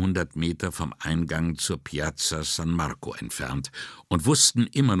wenige 100 Meter vom Eingang zur Piazza San Marco entfernt, und wussten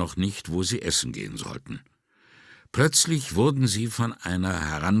immer noch nicht, wo sie essen gehen sollten. Plötzlich wurden sie von einer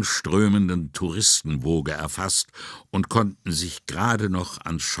heranströmenden Touristenwoge erfasst und konnten sich gerade noch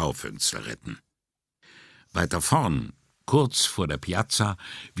ans Schaufenster retten. Weiter vorn, kurz vor der Piazza,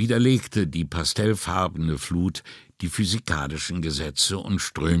 widerlegte die pastellfarbene Flut die physikalischen Gesetze und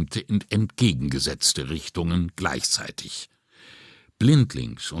strömte in entgegengesetzte Richtungen gleichzeitig.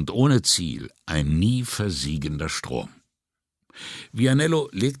 Blindlings und ohne Ziel ein nie versiegender Strom. Vianello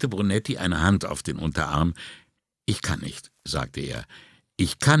legte Brunetti eine Hand auf den Unterarm. »Ich kann nicht«, sagte er,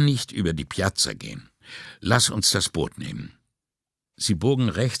 »ich kann nicht über die Piazza gehen. Lass uns das Boot nehmen.« Sie bogen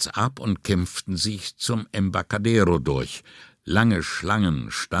rechts ab und kämpften sich zum Embarcadero durch. Lange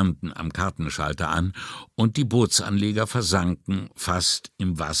Schlangen standen am Kartenschalter an, und die Bootsanleger versanken fast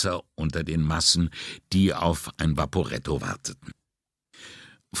im Wasser unter den Massen, die auf ein Vaporetto warteten.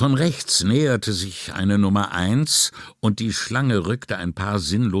 Von rechts näherte sich eine Nummer 1, und die Schlange rückte ein paar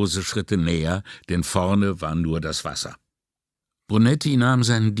sinnlose Schritte näher, denn vorne war nur das Wasser. Brunetti nahm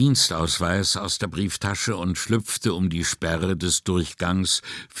seinen Dienstausweis aus der Brieftasche und schlüpfte um die Sperre des Durchgangs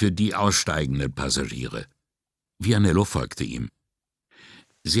für die aussteigenden Passagiere. Vianello folgte ihm.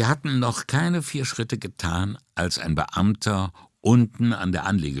 Sie hatten noch keine 4 Schritte getan, als ein Beamter unten an der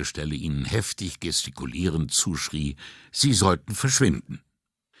Anlegestelle ihnen heftig gestikulierend zuschrie, sie sollten verschwinden.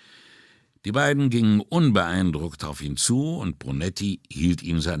 Die beiden gingen unbeeindruckt auf ihn zu, und Brunetti hielt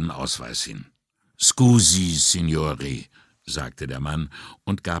ihm seinen Ausweis hin. »Scusi, Signori«, sagte der Mann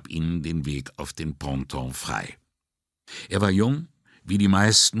und gab ihnen den Weg auf den Ponton frei. Er war jung, wie die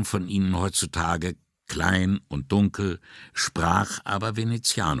meisten von ihnen heutzutage, klein und dunkel, sprach aber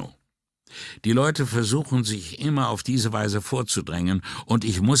Veneziano. Die Leute versuchen sich immer auf diese Weise vorzudrängen, und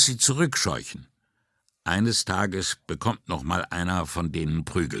ich muss sie zurückscheuchen. Eines Tages bekommt noch mal einer von denen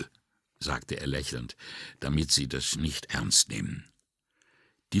Prügel, sagte er lächelnd, damit sie das nicht ernst nehmen.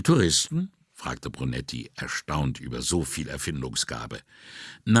 »Die Touristen?« fragte Brunetti, erstaunt über so viel Erfindungsgabe.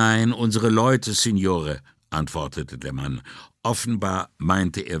 »Nein, unsere Leute, Signore«, antwortete der Mann. Offenbar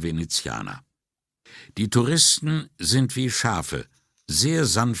meinte er Venezianer. »Die Touristen sind wie Schafe, sehr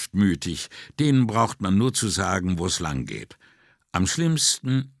sanftmütig, denen braucht man nur zu sagen, wo es lang geht. Am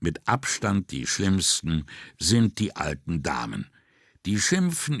schlimmsten, mit Abstand die schlimmsten, sind die alten Damen. Die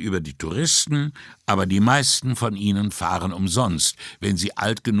schimpfen über die Touristen, aber die meisten von ihnen fahren umsonst, wenn sie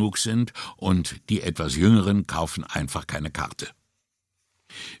alt genug sind, und die etwas Jüngeren kaufen einfach keine Karte.«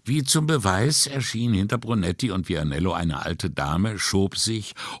 Wie zum Beweis erschien hinter Brunetti und Vianello eine alte Dame, schob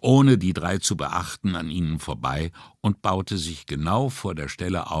sich, ohne die drei zu beachten, an ihnen vorbei und baute sich genau vor der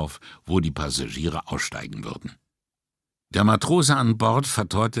Stelle auf, wo die Passagiere aussteigen würden. Der Matrose an Bord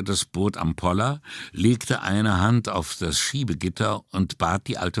verteute das Boot am Poller, legte eine Hand auf das Schiebegitter und bat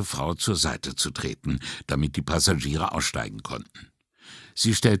die alte Frau zur Seite zu treten, damit die Passagiere aussteigen konnten.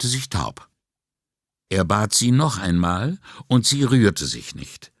 Sie stellte sich taub. Er bat sie noch einmal, und sie rührte sich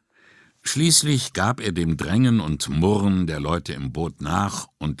nicht. Schließlich gab er dem Drängen und Murren der Leute im Boot nach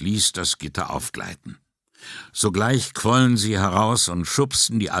und ließ das Gitter aufgleiten. Sogleich quollen sie heraus und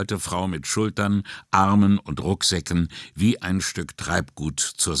schubsten die alte Frau mit Schultern, Armen und Rucksäcken wie ein Stück Treibgut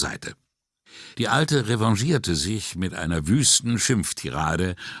zur Seite. Die Alte revanchierte sich mit einer wüsten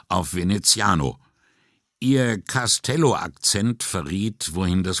Schimpftirade auf Veneziano. Ihr Castello-Akzent verriet,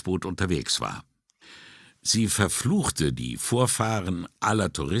 wohin das Boot unterwegs war. Sie verfluchte die Vorfahren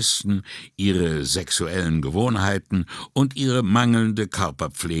aller Touristen, ihre sexuellen Gewohnheiten und ihre mangelnde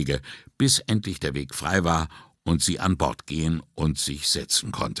Körperpflege, bis endlich der Weg frei war und sie an Bord gehen und sich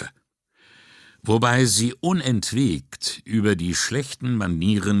setzen konnte. Wobei sie unentwegt über die schlechten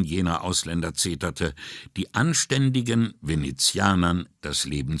Manieren jener Ausländer zeterte, die anständigen Venezianern das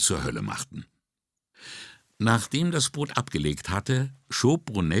Leben zur Hölle machten. Nachdem das Boot abgelegt hatte, schob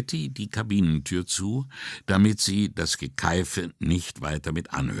Brunetti die Kabinentür zu, damit sie das Gekeife nicht weiter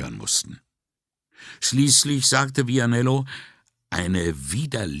mit anhören mussten. Schließlich sagte Vianello: »Eine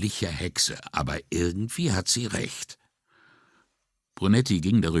widerliche Hexe, aber irgendwie hat sie recht.« Brunetti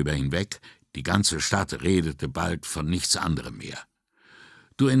ging darüber hinweg, die ganze Stadt redete bald von nichts anderem mehr.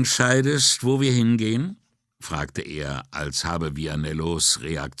 »Du entscheidest, wo wir hingehen?« fragte er, als habe Vianellos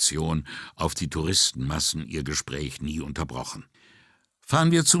Reaktion auf die Touristenmassen ihr Gespräch nie unterbrochen.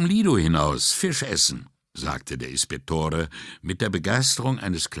 »Fahren wir zum Lido hinaus, Fisch essen«, sagte der Ispettore mit der Begeisterung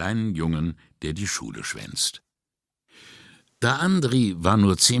eines kleinen Jungen, der die Schule schwänzt. Da Andri war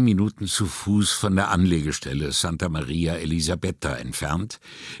nur 10 Minuten zu Fuß von der Anlegestelle Santa Maria Elisabetta entfernt.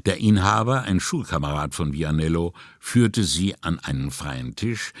 Der Inhaber, ein Schulkamerad von Vianello, führte sie an einen freien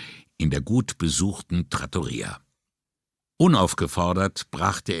Tisch in der gut besuchten Trattoria. Unaufgefordert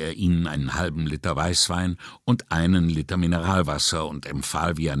brachte er ihnen einen halben Liter Weißwein und 1 Liter Mineralwasser und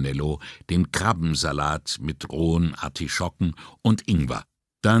empfahl Vianello den Krabbensalat mit rohen Artischocken und Ingwer.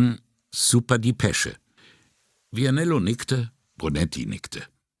 Dann Super di Pesce. Vianello nickte, Brunetti nickte.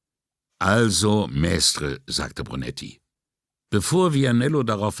 »Also, Maestre«, sagte Brunetti. Bevor Vianello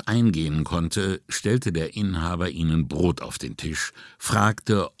darauf eingehen konnte, stellte der Inhaber ihnen Brot auf den Tisch,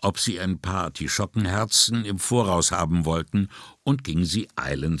 fragte, ob sie ein paar Artischockenherzen im Voraus haben wollten und ging sie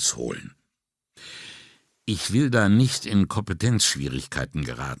eilends holen. »Ich will da nicht in Kompetenzschwierigkeiten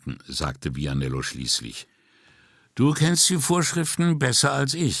geraten«, sagte Vianello schließlich. »Du kennst die Vorschriften besser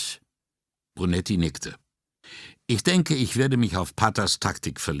als ich.« Brunetti nickte. »Ich denke, ich werde mich auf Paters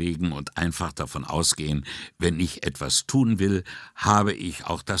Taktik verlegen und einfach davon ausgehen, wenn ich etwas tun will, habe ich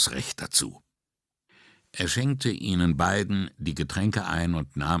auch das Recht dazu.« Er schenkte ihnen beiden die Getränke ein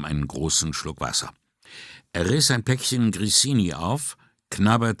und nahm einen großen Schluck Wasser. Er riss ein Päckchen Grissini auf,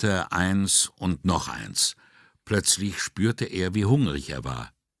 knabberte eins und noch eins. Plötzlich spürte er, wie hungrig er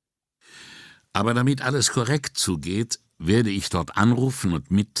war. »Aber damit alles korrekt zugeht, werde ich dort anrufen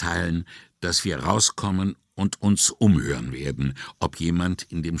und mitteilen, dass wir rauskommen und uns umhören werden, ob jemand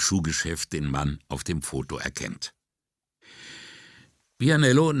in dem Schuhgeschäft den Mann auf dem Foto erkennt.«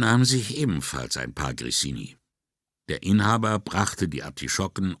 Vianello nahm sich ebenfalls ein paar Grissini. Der Inhaber brachte die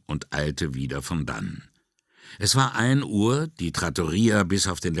Artischocken und eilte wieder von dannen. Es war 1 Uhr, die Trattoria bis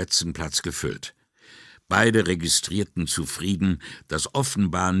auf den letzten Platz gefüllt. Beide registrierten zufrieden, dass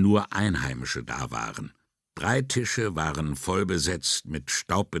offenbar nur Einheimische da waren. 3 Tische waren vollbesetzt mit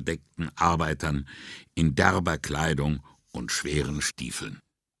staubbedeckten Arbeitern in derber Kleidung und schweren Stiefeln.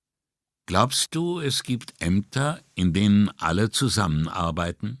 »Glaubst du, es gibt Ämter, in denen alle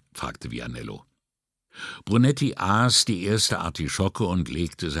zusammenarbeiten?« fragte Vianello. Brunetti aß die erste Artischocke und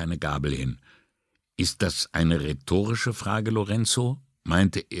legte seine Gabel hin. »Ist das eine rhetorische Frage, Lorenzo?«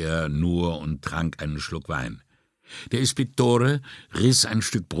 meinte er nur und trank einen Schluck Wein. Der Ispettore riss ein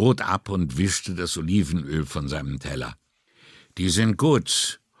Stück Brot ab und wischte das Olivenöl von seinem Teller. »Die sind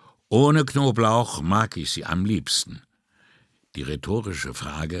gut. Ohne Knoblauch mag ich sie am liebsten.« Die rhetorische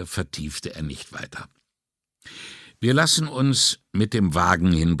Frage vertiefte er nicht weiter. »Wir lassen uns mit dem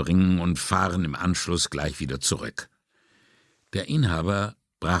Wagen hinbringen und fahren im Anschluss gleich wieder zurück.« Der Inhaber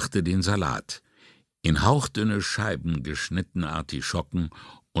brachte den Salat, in hauchdünne Scheiben geschnittene Artischocken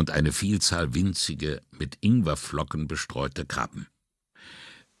und eine Vielzahl winzige, mit Ingwerflocken bestreute Krabben.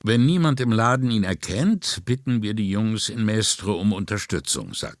 Wenn niemand im Laden ihn erkennt, bitten wir die Jungs in Mestre um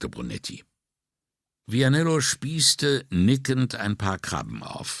Unterstützung, sagte Brunetti. Vianello spießte nickend ein paar Krabben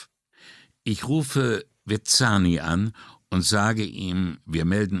auf. Ich rufe Vezzani an und sage ihm, wir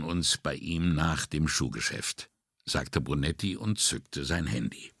melden uns bei ihm nach dem Schuhgeschäft, sagte Brunetti und zückte sein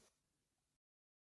Handy.